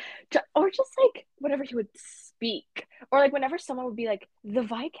whenever, or just like whenever he would speak, or like whenever someone would be like the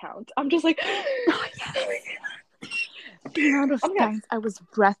Viscount. I'm just like, Oh, yes. The amount of oh my God, times I was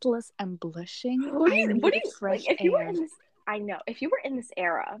breathless and blushing, I what do needed you like? fresh If you were air. in this, I know if you were in this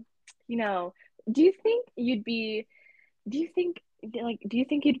era, you know, do you think you'd be? Do you think do you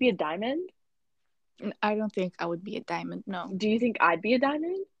think you'd be a diamond? I don't think I would be a diamond. No, Do you think I'd be a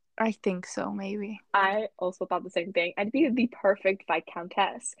diamond? I think so. Maybe. I also thought the same thing. I'd be the perfect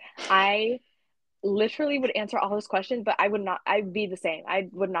Viscountess. I literally would answer all those questions, but I would not. I'd be the same. I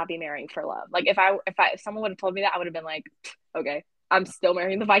would not be marrying for love. Like if someone would have told me that, I would have been like, okay, I'm still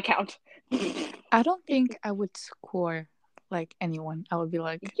marrying the Viscount. I don't think I would score like anyone. I would be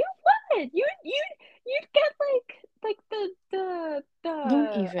like, You would. You'd get like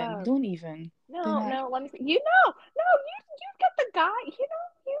don't the even, don't even. Then no, I, no, let me see. No, you get the guy,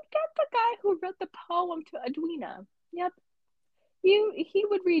 you get the guy who wrote the poem to Edwina. Yep. He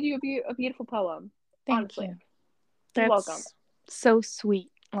would read you a beautiful poem. thank Honestly. you. You're welcome. That's so sweet.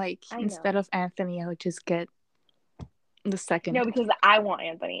 Like I instead know. of Anthony, I would just get the No, second. because I want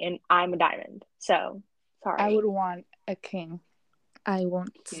Anthony and I'm a diamond. So I sorry. would want a king. I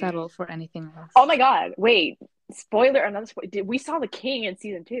won't settle for anything less. Oh my God. Wait. Spoiler, another spoiler. We saw the king in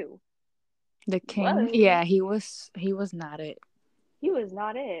season 2. The king, Whoa. yeah, he was not it. He was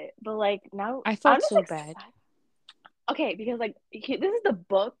not it. But like now I I'm felt just so bad. excited. Okay, because like this is the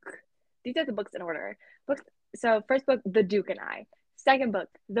book. These are the books in order. Book. So first book, The Duke and I. Second book,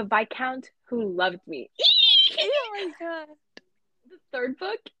 The Viscount Who Loved Me. Oh my god. The third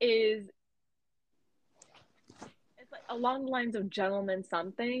book is it's like along the lines of Gentleman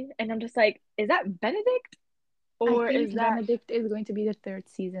Something, and I'm just like, is that Benedict I or think is that Benedict is going to be the third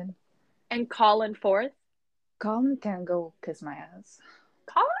season. and Colin Forth? Colin can go kiss my ass.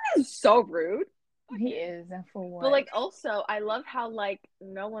 Colin is so rude. He is, and for But what? like also I love how like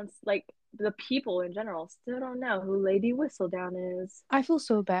no one's like the people in general still don't know who Lady Whistledown is. I feel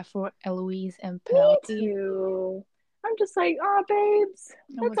so bad for Eloise and Me Penelope. too. I'm just like, oh babes,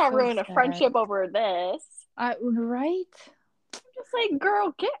 It let's was not so ruin a sad. friendship over this. Right? I'm just like,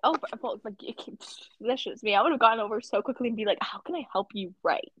 girl, get over well, like that's just me. I would have gotten over so quickly and be like, how can I help you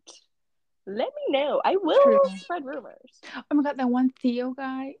write? Let me know. I True. will spread rumors. Oh my god, that one Theo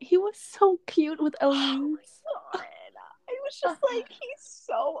guy. He was so cute with Oh my Eloise. God. I was just like, he's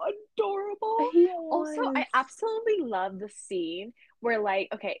so adorable. He Also, was. I absolutely love the scene where like,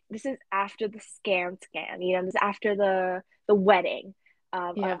 okay, this is after the scan, this is after the wedding.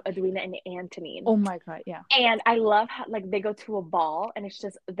 Yeah. of Edwina and Anthony. Oh my god, yeah. And I love how like they go to a ball and it's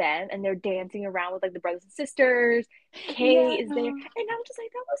just them and they're dancing around with like the brothers and sisters. Kay Yeah. is there, and I'm just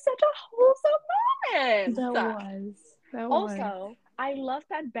like, that was such a wholesome That moment. was. That was. Also, I love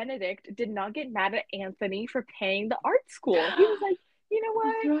that Benedict did not get mad at Anthony for paying the art school. He was like, you know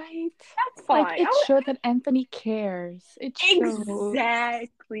what? Right. That's Like fine. it showed that Anthony cares. It shows.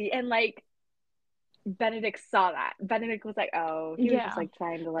 Exactly. And like Benedict saw that. Benedict was like, oh, he was just Yeah. like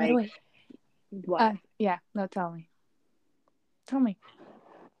trying to By the like way, what? yeah, no, tell me. Tell me.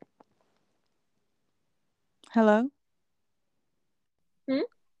 Hello? Hmm?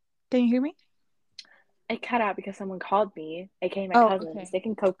 Can you hear me? I cut out because someone called me, aka my Oh, cousins. okay. They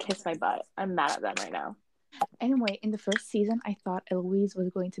can go kiss my butt. I'm mad at them right now. Anyway, in the first season, I thought Eloise was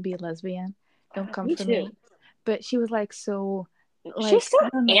going to be a lesbian. Don't come Me for too. me. But she was like so, She's like, so I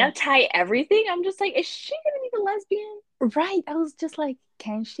don't know. anti everything. I'm just like, is she gonna be the lesbian? Right. I was just like,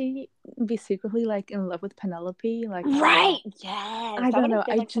 can she be secretly like in love with Penelope? Like, I don't Right. know. Yes. I That don't would know. have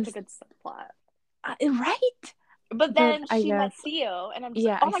been I like such a just, good subplot. right. But But then I she met guess, Theo, and I'm just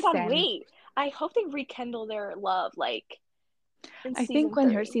like, yeah, oh I my god, stand. wait. I hope they rekindle their love like in I think season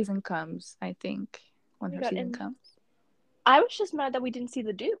when her 3. season comes, Oh when my her god, season and comes. I was just mad that we didn't see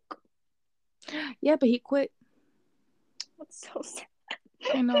the Duke. Yeah, but he quit. That's so sad.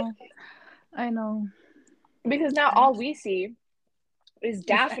 I know. I know. Because now all we see is It's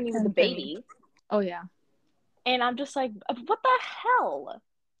Daphne with the Anthony. baby. Oh, yeah. And I'm just like, what the hell?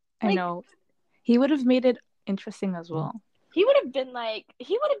 I Like, know. He would have made it interesting as well. he would have been like,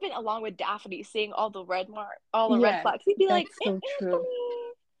 he would have been along with Daphne seeing all the red Yeah, flags. He'd be like, that's so true.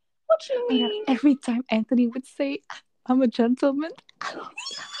 Anthony, what you Oh my god, mean? every time Anthony would say, I'm a gentleman.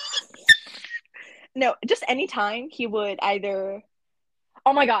 No, just anytime he would either.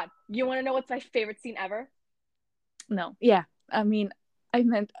 Oh my god, you want to know what's my favorite scene ever? No, yeah. I mean, I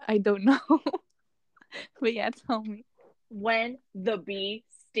meant I don't know. But yeah, tell me. When the bee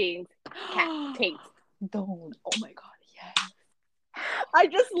stings Kate. Don't. Oh my god, yes. I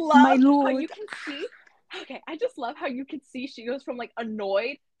just My love how you lord. can see. Okay, I just love how you can see she goes from like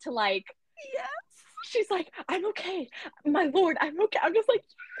annoyed to like Yeah. she's like, I'm okay, my lord, I'm okay. I'm just like,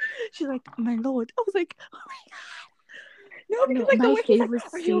 She's like, my lord. I was like, oh no, my because no, like the my way he's like,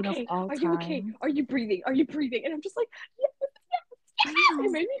 favorite are you scene of okay? all Are you okay? time. Are you breathing? Are you breathing? And I'm just like, yes, I yes. It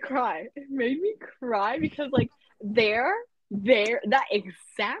know. made me cry. It made me cry because like that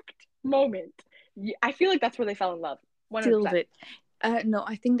exact moment, I feel like that's where they fell in love. Sealed 100%. it. No,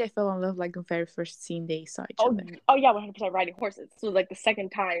 I think they fell in love like the very first scene they saw each Oh, other. oh yeah, 100% riding horses. So like the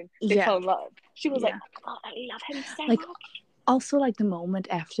second time they Yeah, fell in love, she was like, yeah. oh my god, I love him so Like much. also like the moment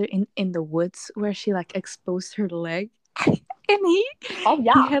after in the woods where she like exposed her leg, and Oh he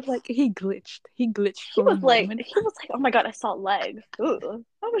yeah, had like he glitched for a moment. he was like, oh my god, I saw legs. Ooh.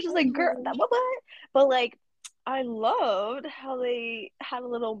 I was just I like, girl, know. what? But like, I loved how they had a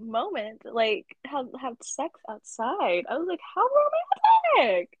little moment, like have sex outside. I was like, how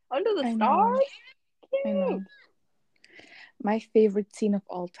romantic under the I know. stars. I know. Cute. My favorite scene of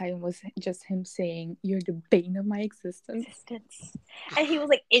all time was just him saying, "You're the bane of my existence." Existence. And he was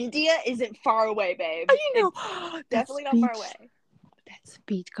like, India isn't far away, babe. I know. It's That definitely not far speech. away. That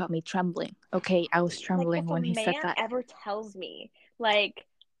speech got me trembling. Okay, I was Like trembling if a when he said man that. ever tells me, like,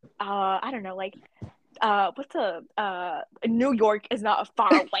 I don't know, like, what's New York is not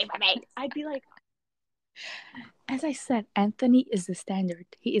far away from me, I'd be like, As I said, Anthony is the standard.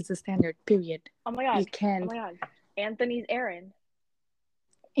 He is the standard. Period. oh my You god, oh can't. my god, Anthony's Aaron.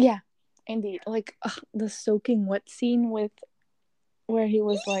 Yeah, indeed. Like the soaking wet scene with where he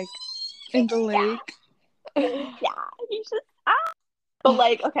was like in the Yeah, lake. yeah, he's just But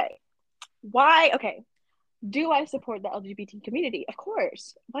like, okay, why? Okay, do I support the LGBT community? Of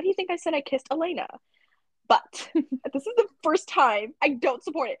course. Why do you think I said I kissed Elena? But this is the first time I don't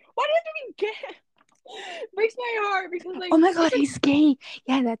support it. Why do you have to be gay? It breaks my heart because like Oh my god, it's like he's gay.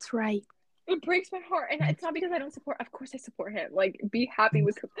 Yeah, that's right. it breaks my heart, and it's not because I don't support. Of course, I support him. Like, be happy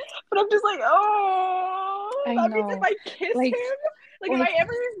with him, but I'm just like, oh, I that means if know. I kiss Like, him, like if like I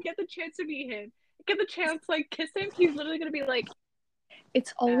ever get the chance to meet him, get the chance like kiss him, he's literally gonna be like,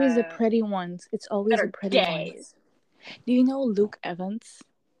 it's always the pretty ones. It's that always the are pretty gay. ones. Do you know Luke Evans?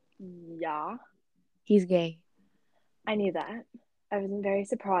 Yeah, He's gay. I knew that. I wasn't very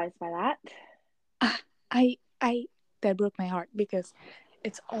surprised by that. I that broke my heart because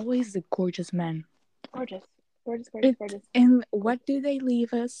it's always the gorgeous men. Gorgeous, gorgeous, gorgeous, It gorgeous. and what do they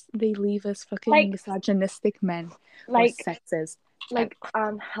leave us? They leave us fucking Like, misogynistic men or like, sexist.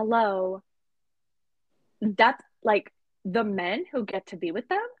 hello. That's like the men who get to be with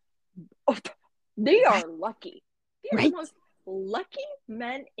them. Oh, they are lucky. They are the Right? most. lucky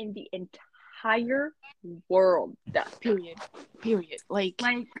men in the entire world. Period. Like,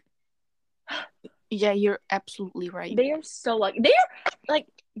 Like, yeah, you're absolutely right. they are so lucky. They are like,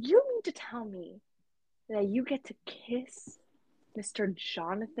 you mean to tell me that you get to kiss Mr.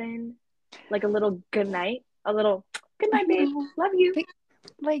 Jonathan like a little good night, a little good I night, babe, know. love you.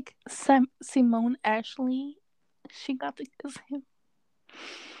 Like Simone Ashley, she got to kiss him.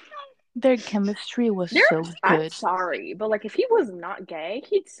 Their chemistry was so I'm good. sorry, but like if he was not gay,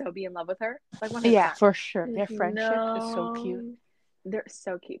 he'd so be in love with her. Like 100%. Yeah, for sure. There's Their friendship is so cute. they're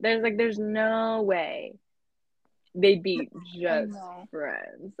so cute. There's no way they'd be I just know.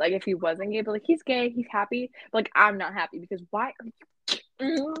 friends. Like if he wasn't gay, but like he's gay, he's happy. But like I'm not happy because why are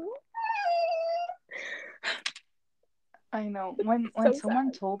you I know. When so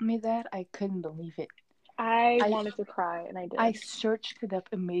someone sad. told me that, I couldn't believe it. I I wanted to cry and I I did. searched it up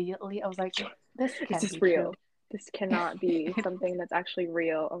immediately. I was like, this This can't is be true. real. This cannot be something that's actually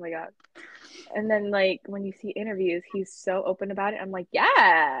real. Oh my God. And then like when you see interviews, he's so open about it. I'm like,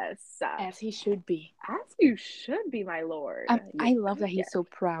 yes, As he should be. as you should be, my lord. I You love that yeah, he's so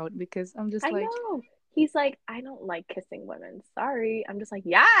proud because I'm just I like, know. He's like, I don't like kissing women. Sorry. I'm just like,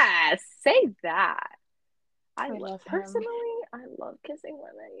 yes, say that. I love him. Personally, I love kissing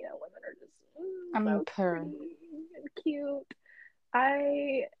women. You know, women are just I mean, so pretty and cute.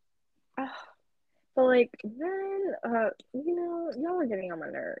 I, uh, but like then, you know, y'all are getting on my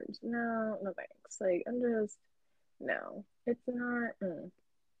nerves. No, no thanks. Like I'm just no. It's not.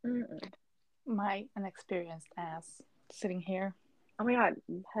 Mm-mm. my inexperienced ass sitting here. Oh my God,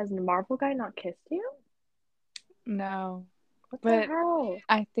 has the Marvel guy not kissed you? No, What the but hell?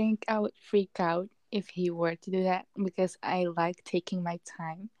 I think I would freak out if he were to do that because I like taking my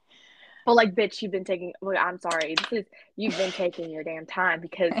time. But like, bitch, you've been taking. Well, I'm sorry. You've been taking your damn time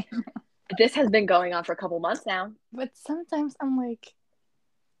because this has been going on for a couple months now. But sometimes I'm like,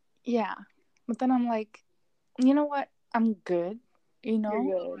 yeah. But then I'm like, you know what? I'm good, you You're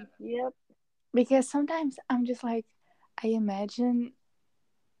know? good. Yep. Because sometimes I'm just like, I imagine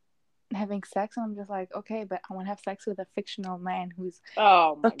having sex and I'm just like, okay, but I want to have sex with a fictional man who's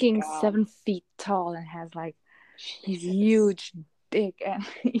Oh my fucking God. 7 feet tall and has like his Jesus. huge dick. And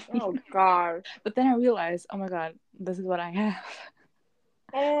Oh God. but then I realized, oh my God, this is what I have.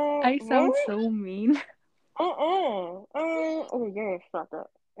 I sound Really? so mean. Oh, yeah, stop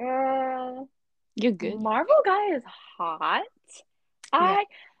it. You're good. Marvel guy is hot. Yeah.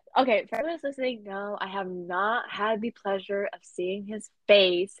 Okay, for everyone listening, no, I have not had the pleasure of seeing his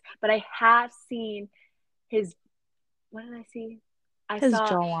face, but I have seen his, what did I see? I His saw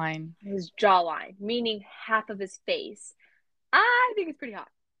jawline. his jawline, meaning half of his face. I think it's pretty hot.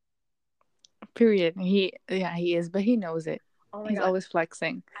 Period. He is, but he knows it. Oh my He's God. always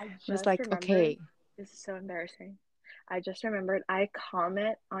flexing. I I'm just just like, remembered. okay. This is so embarrassing. I just remembered I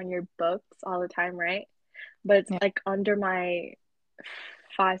comment on your books all the time, right? But it's Yeah. like under my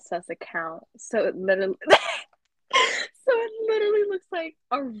Five Sus account. So it literally looks like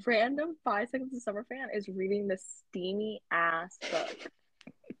a random 5 Seconds of Summer fan is reading this steamy ass book.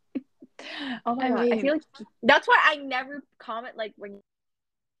 Oh my I God. I mean, feel like that's why I never comment like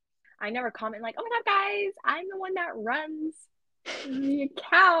I never comment like, oh my God, guys, I'm the one that runs the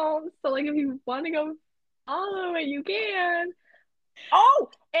account. So like if you want to go follow it, you can. Oh,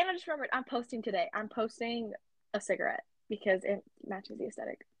 and I just remembered I'm posting today. I'm posting a cigarette because it matches the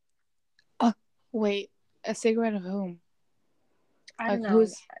aesthetic. oh, wait, a cigarette of whom? I don't Like know.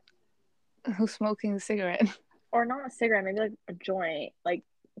 who's smoking the cigarette? Or not a cigarette, maybe like a joint, like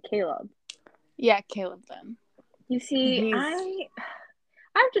Caleb. Yeah, Caleb then. You see, He's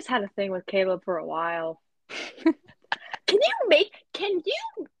I've just had a thing with Caleb for a while. Can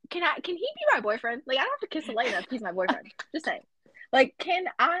he be my boyfriend? Like I don't have to kiss Elena if he's my boyfriend. Just saying. Like, can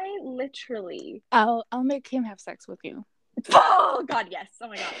I literally I'll make him have sex with you. Oh God, yes. Oh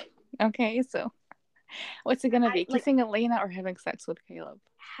my God. Okay, so what's it gonna be? Like Kissing Elena or having sex with Caleb?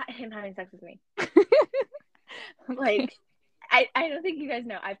 him having sex with me. Okay. Like I don't think you guys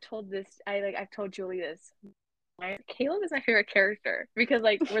know. I've told Julie this. Caleb is my favorite character because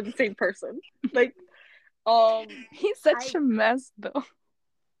like we're the same person. Like He's such I a mess though. have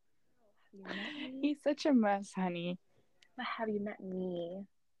you met me? He's such a mess, honey. But have you met me?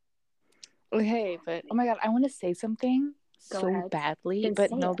 Okay, but oh my God, I want to say something Go so ahead. badly, Then but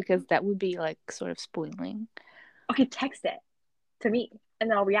say no, it. because that would be like sort of spoiling. Okay, text it to me and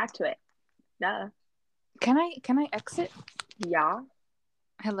then I'll react to it. Duh. Can I exit? Yeah.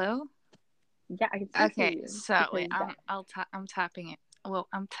 Hello? Yeah, I can still hear Okay, you so wait, because that I'm tapping it. Well,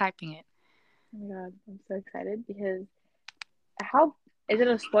 I'm typing it. oh my God, I'm so excited because how is it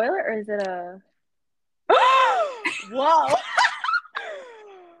a spoiler or is it a Whoa.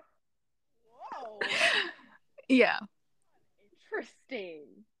 Yeah.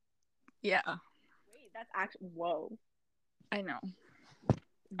 Interesting. Yeah. Wait, that's actually whoa. I know.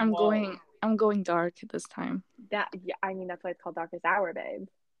 Whoa. I'm going dark this time. That yeah, I mean that's why it's called Darkest Hour, babe.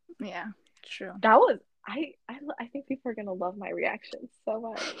 Yeah. True. That was I think people are gonna love my reaction so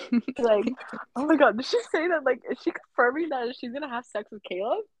much. Like, oh my god, did she say that? Like, is she confirming that she's gonna have sex with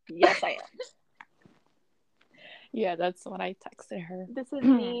Caleb? Yes, I am. Yeah, that's what I texted her. This is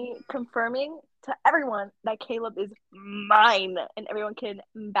me confirming to everyone that Caleb is mine, and everyone can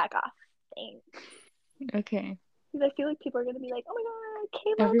back off. Thanks. Okay. Because I feel like people are gonna be like, oh my god,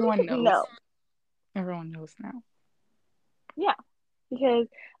 Caleb. Everyone knows. No. Everyone knows now. Yeah. Because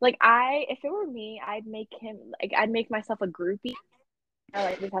like if it were me, I'd make myself a groupie.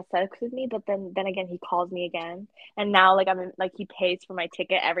 Like just have sex with me, but then again he calls me again, and now like he pays for my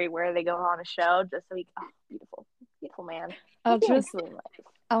ticket everywhere they go on a show just so beautiful, beautiful man.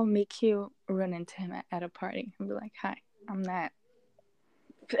 I'll make you run into him at a party and be like, "Hi, I'm Nat."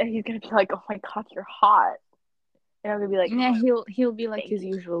 And he's gonna be like, "Oh my god, you're hot," and I'm gonna be like, "Yeah." He'll be like his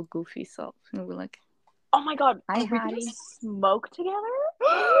usual goofy self. He'll be like, "Oh my god, hi, are we gonna smoke together?"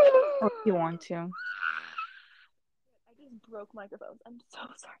 Or if you want to. I just broke microphones. I'm so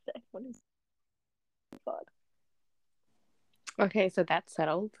sorry that anyone is. Fuck. Okay, so that's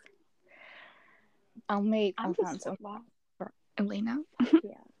settled. I'll find someone for Elena.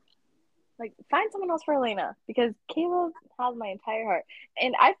 Yeah. Like, find someone else for Elena because Caleb has my entire heart.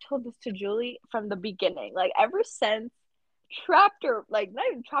 And I've told this to Julie from the beginning. Like, ever since chapter, like, not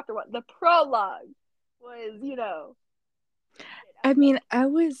even chapter 1, the prologue was, I mean,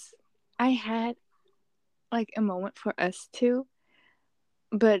 I had, like, a moment for us too,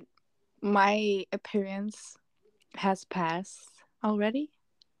 but my appearance has passed already.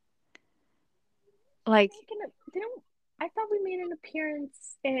 Like, I thought we made an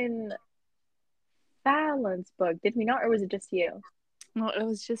appearance in Fallon's book, did we not? Or was it just you? well, it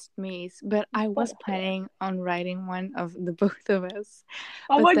was just me, but I was planning on writing one of the both of us.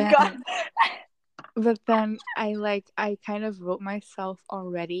 Oh my god! But then I kind of wrote myself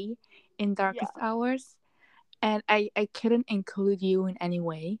already in Darkest Hours, and I couldn't include you in any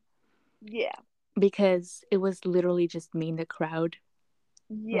way. Yeah. Because it was literally just me in the crowd.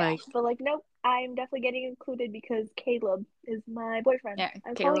 Yeah. But nope, I'm definitely getting included because Caleb is my boyfriend. Yeah,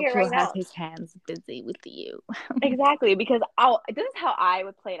 I'm Caleb it right will now. have his hands busy with you. Exactly, because this is how I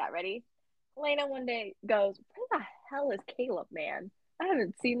would play that. Ready? Elena one day goes, "Where the hell is Caleb, man? I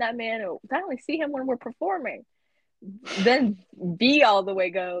haven't seen that man. I only see him when we're performing." Then B all the way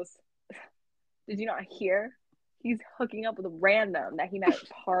goes, "Did you not hear? He's hooking up with a random that he met at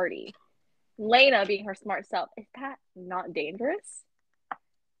a party." Lena, being her smart self, is that not dangerous?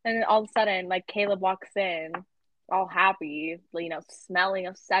 And then all of a sudden, like, Caleb walks in, all happy, smelling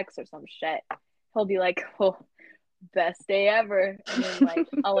of sex or some shit. He'll be like, "Oh, best day ever." And then, like,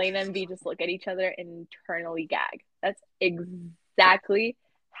 Elena and V just look at each other and internally gag. That's exactly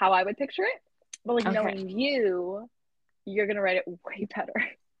how I would picture it. But, like, knowing you're going to write it way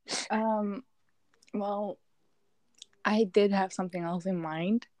better. Well, I did have something else in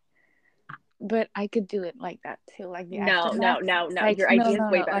mind. But I could do it like that too, like the aftermath. No. Like, your idea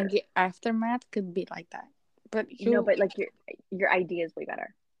is way better. Like the aftermath could be like that. But but like your idea is way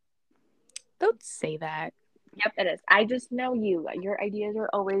better. Don't say that. Yep, it is. I just know you. Your ideas are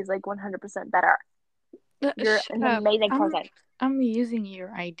always like 100% better. You're an amazing person. I'm using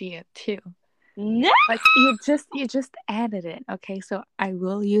your idea too. No! Like you just added it. Okay, so I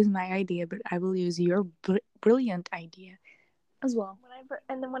will use my idea, but I will use your brilliant idea as well.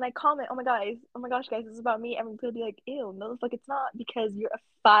 And then when I comment, oh my gosh, guys, this is about me, everyone's gonna be like, ew, no, the fuck it's not, because you're a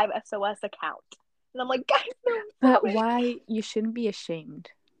 5 SOS account. And I'm like, guys, no. But why? You shouldn't be ashamed.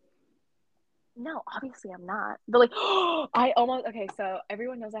 No, obviously I'm not. But like, okay, so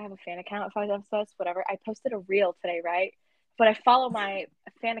everyone knows I have a fan account at 5 SOS, whatever. I posted a reel today, right? But I follow my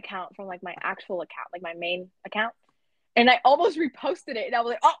fan account from like my actual account, like my main account. And I almost reposted it, and I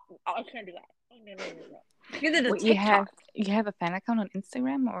was like, oh, I can't do that. No. Because it's a TikTok. You have a fan account on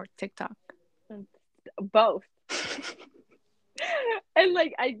Instagram or TikTok? Both. And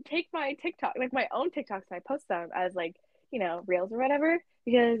like, I take my TikTok, like my own TikToks, and I post them as like, reels or whatever,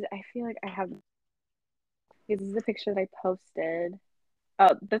 because I feel like I have. This is the picture that I posted.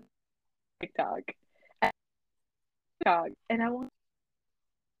 Oh, the TikTok. And I want.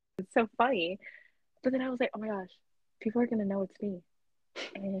 It's so funny, but then I was like, oh my gosh, people are gonna know it's me.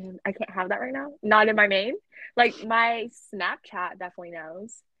 And I can't have that right now. Not in my main. Like, my Snapchat definitely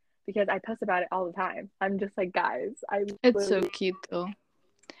knows because I post about it all the time. I'm just like, guys, it's so cute though.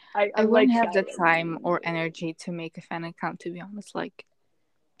 I wouldn't have the time or energy to make a fan account, to be honest. Like,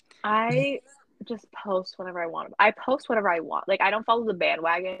 I just post whenever I want. I post whatever I want. Like I don't follow the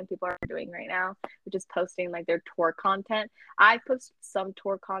bandwagon people are doing right now, which is posting like their tour content. I post some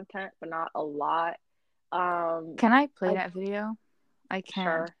tour content, but not a lot. Can I play I that video? I can't.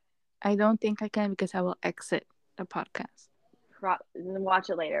 sure I don't think I can because I will exit the podcast. watch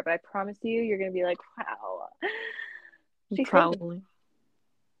it later, but I promise you, you're gonna be like, wow, she's crazy. Probably.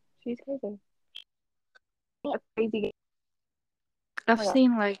 She's crazy. A crazy. Oh I've my god.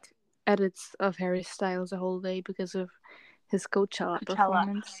 seen like edits of Harry Styles the whole day because of his Coachella Coachella.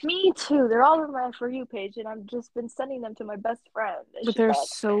 performance. Me too. They're all over my For You page, and I've just been sending them to my best friend. And But she's they're like,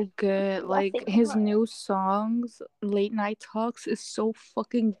 so good. Like blessing his her. new songs, Late Night Talks, is so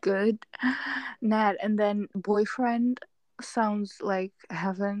fucking good. Nat, and then Boyfriend sounds like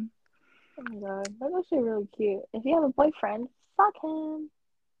heaven. Oh my god, that's actually really cute. If you have a boyfriend, fuck him.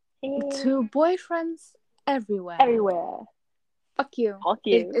 To boyfriends everywhere. Everywhere. Fuck you. Fuck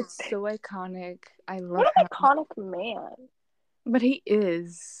you. It's so iconic. I What love an him. iconic man. But he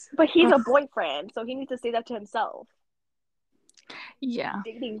is. But he's Ugh. a boyfriend, so he needs to say that to himself. Yeah.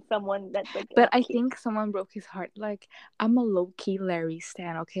 Dating someone that's like, But I cute. think someone broke his heart. Like, I'm a low-key Larry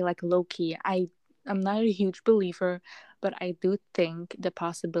stan, okay? Like, low-key. I'm not a huge believer, but I do think the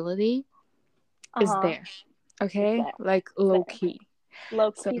possibility is there. Okay? It's there. Like, low-key.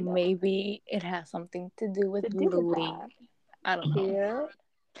 Low So key though. maybe it has something to do with To do with Louis. that. I don't know. Cute.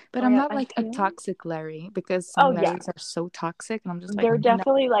 But Oh I'm my god, not I like a feel. toxic Larry because Oh some yeah, Larrys are so toxic and I'm just like, they're no.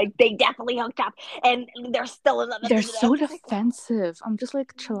 definitely like they definitely hooked up and they're still in love. They're so Like, defensive. I'm just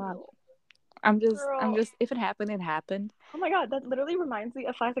like, chill out. I'm girl. just if it happened, it happened. Oh my god, that literally reminds me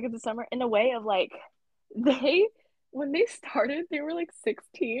of 5 Seconds of Summer in a way of like they when they started they were like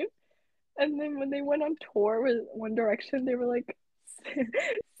 16 and then when they went on tour with One Direction they were like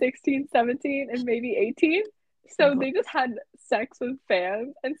 16, 17 and maybe 18. So Bro. they just had sex with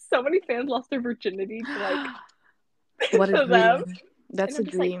fans and so many fans lost their virginity to like What a to them. dream. And That's a I'm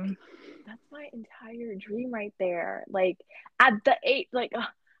just like dream. that's my entire dream right there. Like at the age like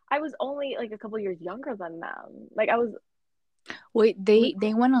I was only like a couple years younger than them. Like I was Wait, they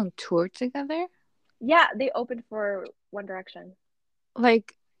went on tour together? yeah, they opened for One Direction.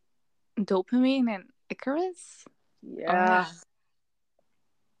 Like Dopamine and Icarus? Yeah. Oh.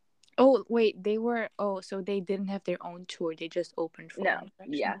 Oh, wait, they were so they didn't have their own tour. They just opened for No. One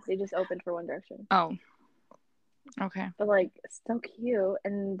Direction. Yeah, they just opened for One Direction. Oh. Okay. But like so cute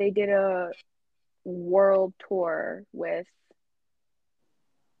and they did a world tour with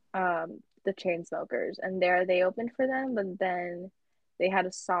the Chainsmokers and there they opened for them, but then they had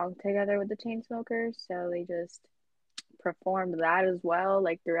a song together with the Chainsmokers, so they just performed that as well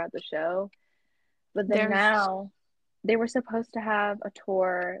like throughout the show. But then There's now they were supposed to have a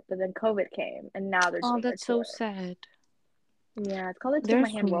tour, but then COVID came and now they're doing their that's so tour. sad. Yeah, it's called the Take My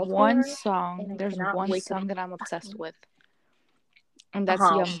There's Hand World one Tour and song. I There's cannot one wait to song that I'm obsessed fucking with, and that's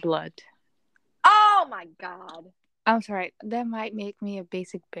uh-huh. Young Blood. Oh my god. I'm sorry, that might make me a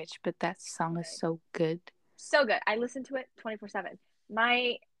basic bitch, but that song is Okay. so good. So good. I listen to it 24/7.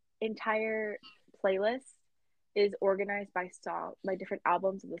 My entire playlist is organized by song, by different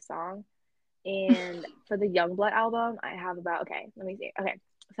albums of the song. And for the Youngblood album, I have about okay, let me see. Okay.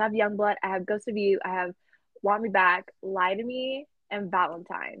 So I have Youngblood, I have Ghost of You, I have Want Me Back, Lie to Me, and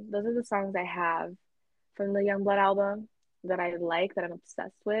Valentine. Those are the songs I have from the Youngblood album that I like, that I'm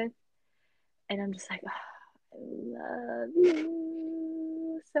obsessed with. And I'm just like, oh, I love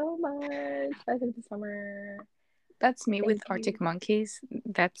you so much. 5 Seconds of Summer. That's me with Thank you. Arctic Monkeys.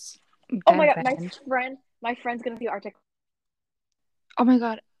 That's Oh my that god, band. my friend's gonna see Arctic. Oh my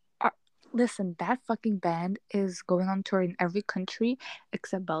god. Listen, that fucking band is going on tour in every country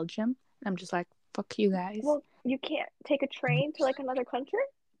except Belgium. And I'm just like, fuck you guys. Well, you can't take a train to like another country?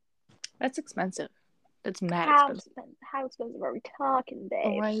 That's expensive. That's mad How expensive. expensive? How expensive are we talking,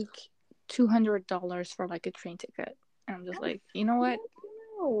 babe? Like $200 for like a train ticket. And I'm just like, you know what?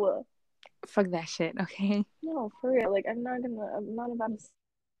 No, Fuck that shit, okay? no, for real. Like, I'm not about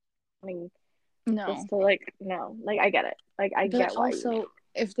to. No. Just to like, no, like I get it. Like I But get why also, you.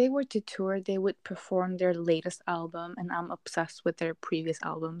 if they were to tour, they would perform their latest album, and I'm obsessed with their previous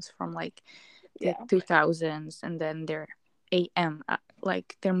albums from like the Yeah. 2000s, and then their AM,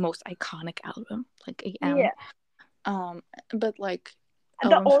 like their most iconic album, like AM. Yeah. But like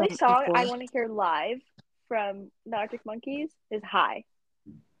The albums only from song before. I want to hear live from the Arctic Monkeys is "High."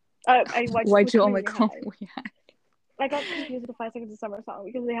 Why'd you Which only made me call high. me? I got confused with the 5 Seconds of Summer song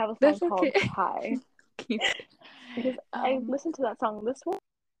because they have a song That's called okay. "High." Because I listened to that song this one.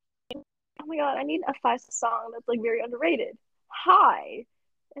 Oh my god, I need a 5 song that's like very underrated. High.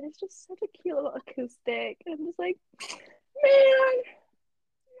 And it's just such a cute little acoustic. And I'm just like, man,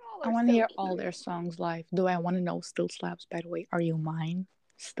 I are want to so hear all cute. their songs live. Do I want to know Still Slaps, by the way? Are You Mine?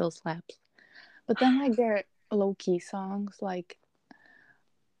 Still slaps. But then, like, their low key songs, like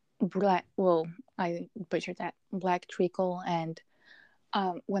Black, well, I butchered that. Black Treacle and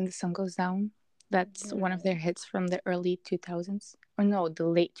When the Sun Goes Down. That's one of their hits from the early 2000s. Or no, the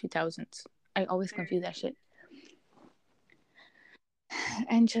late 2000s. I always confuse that shit.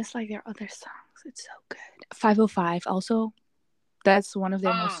 And just like their other songs, it's so good. 505 also. That's one of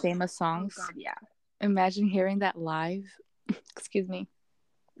their most famous Oh songs. God, yeah. Imagine hearing that live. Excuse me.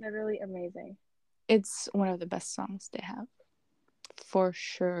 They're really amazing. It's one of the best songs they have. For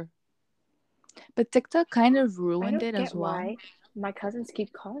sure. But TikTok kind of I ruined don't it as get well. why my cousins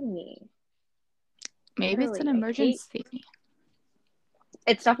keep calling me. Maybe it's an Literally, I hate. emergency.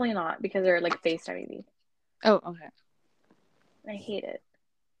 It's definitely not because they're like FaceTiming me. Oh, okay. I hate it.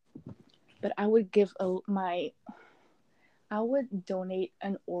 But I would give I would donate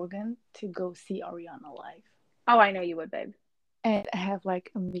an organ to go see Ariana live. Oh, I know you would, babe. And have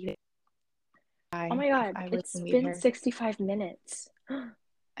like a meeting. Oh my If God, I were to it's meet been her. 65 minutes.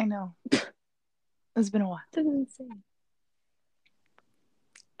 I know. It's been a while. That's insane.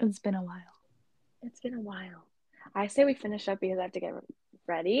 It's been a while. It's been a while. I say we finish up because I have to get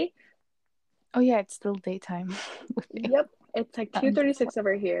ready. Oh yeah, it's still daytime. Yep, it's like 2:36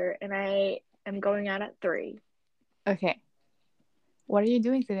 over here, and I am going out at 3. Okay. What are you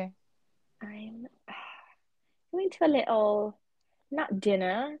doing today? I'm going to a little, not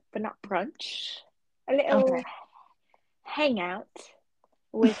dinner, but not brunch, a little Okay. hangout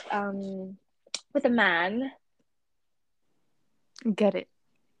with a man. Get it.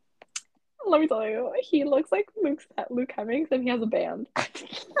 Let me tell you, he looks like Luke Hemmings, and he has a band.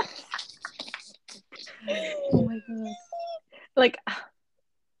 Oh my god. Like,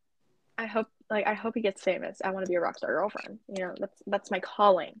 I hope he gets famous. I want to be a rock star girlfriend. You know, that's my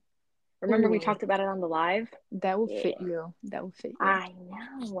calling. Remember we Ooh, talked about it on the live? that will Yeah, fit you. That will fit you. I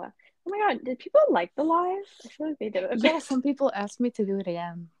know. Oh my God, did people like the live? I feel like they did. Yeah, some people asked me to do it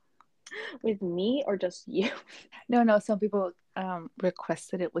again. With me or just you? No, some people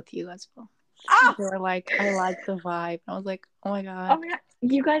requested it with you as well. Ah! They were like, I like the vibe. I was like, oh my Oh god. my God.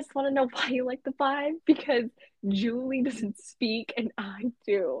 You guys want to know why you like the vibe? Because Julie doesn't speak and I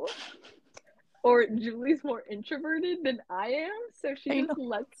do. Or Julie's more introverted than I am, so she I just know.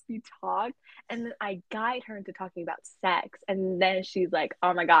 lets me talk, and then I guide her into talking about sex, and then she's like,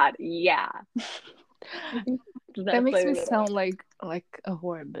 "Oh my God, yeah." That That's makes me literally sound like a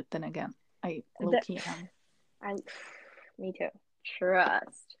whore, but then again, I low that. key am. I, me too.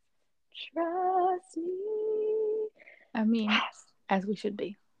 Trust, trust me. I mean, Yes, as we should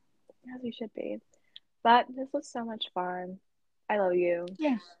be. as we should be. But this was so much fun. I love you.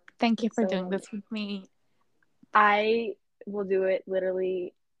 Yeah. Thank you It's for so doing much. this with me. I will do it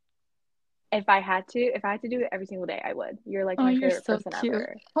literally if I had to do it every single day, I would. You're like Oh, my you're favorite so person cute.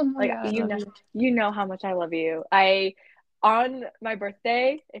 ever. Oh my Like god, I love you. you know how much I love you. I on my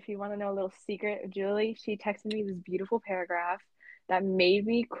birthday, if you want to know a little secret of Julie, she texted me this beautiful paragraph that made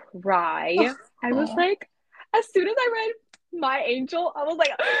me cry. I was Oh, like, as soon as I read My Angel, I was like,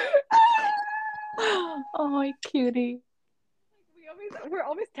 oh my cutie. we're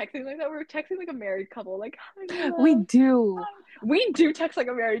always texting like that. We're texting like a married couple. Like, hi, my We love. do. We do text like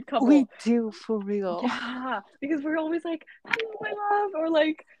a married couple. We do for real. Yeah, because we're always like, hello, my love, or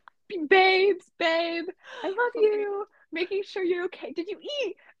like, babes, babe, I love you, making sure you're okay. Did you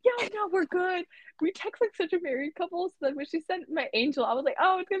eat? Yeah, no, we're good. We text like such a married couple. So then when she sent my angel, I was like,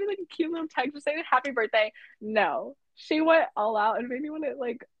 oh, it's gonna be like a cute little text just saying happy birthday. No, she went all out and made me want to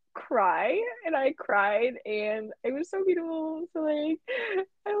like cry, and I cried, and it was so beautiful. So like,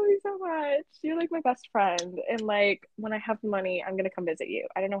 I love you so much. You're like my best friend. And like when I have money, I'm gonna come visit you.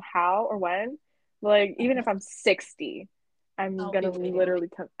 I don't know how or when, but like even if I'm 60, I'll be waiting.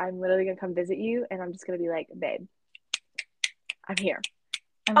 I'm literally gonna come visit you and I'm just gonna be like, babe, I'm here.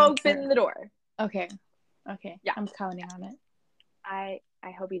 I mean, Open the door. okay. Okay. Yeah. I'm counting on it. I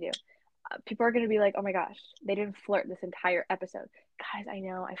hope you do. People are gonna be like, oh my gosh, they didn't flirt this entire episode. Guys, I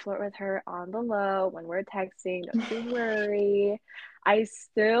know I flirt with her on the low when we're texting. Don't you worry. I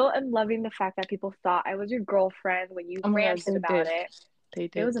still am loving the fact that people thought I was your girlfriend when you Oh my god, ranted they about did. it. They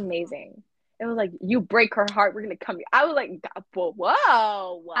It did. was amazing. It was like, you break her heart, we're gonna come here. I was like,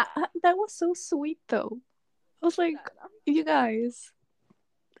 whoa. That was so sweet though. I was like, you guys,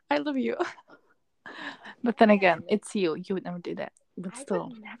 I love you. But then again, it's you. You would never do that. But I still.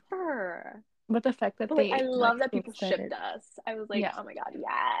 would never. But the fact that But like, I they love that still people said shipped it. us. I was like, Yeah. oh my God,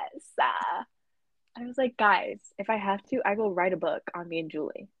 yes. I was like, guys, if I have to, I will write a book on me and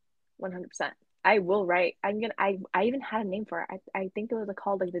Julie. 100%. I will write. I even had a name for it. I think it was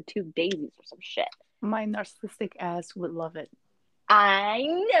called like the two daisies or some shit. My narcissistic ass would love it. I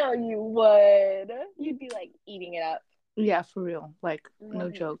know you would. You'd be like eating it up. Yeah, for real. Like, no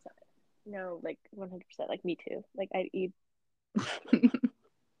joke. 100%. No, like 100%. Like me too. Like I'd eat.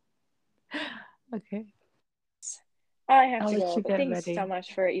 Okay. I have I'll to let go, you but get thanks so ready.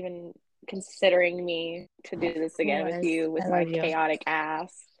 much for even considering me to do Of this again with course. you I with my love you. chaotic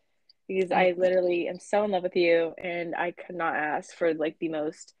ass. Because I I literally am so in love with you and I could not ask for like the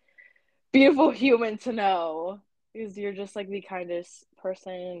most beautiful human to know. Because you're just like the kindest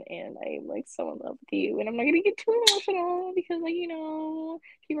person and I'm like so in love with you. And I'm not gonna get too emotional because like, people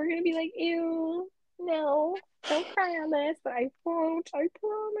are gonna be like, ew, no, don't cry on this, but I won't, I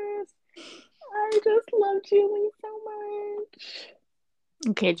promise. I just love Julie so much.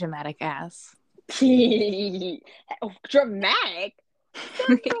 Okay, dramatic ass. Oh, dramatic.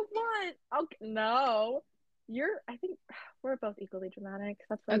 Central what? Okay, no. I think we're both equally dramatic.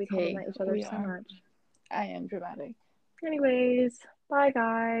 That's why we Okay, compliment each other we so are. much. I am dramatic. Anyways, bye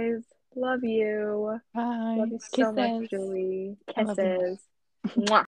guys. Love you. Love Bye. you so much, Kisses. Julie. I love you more. Kisses. Mwah.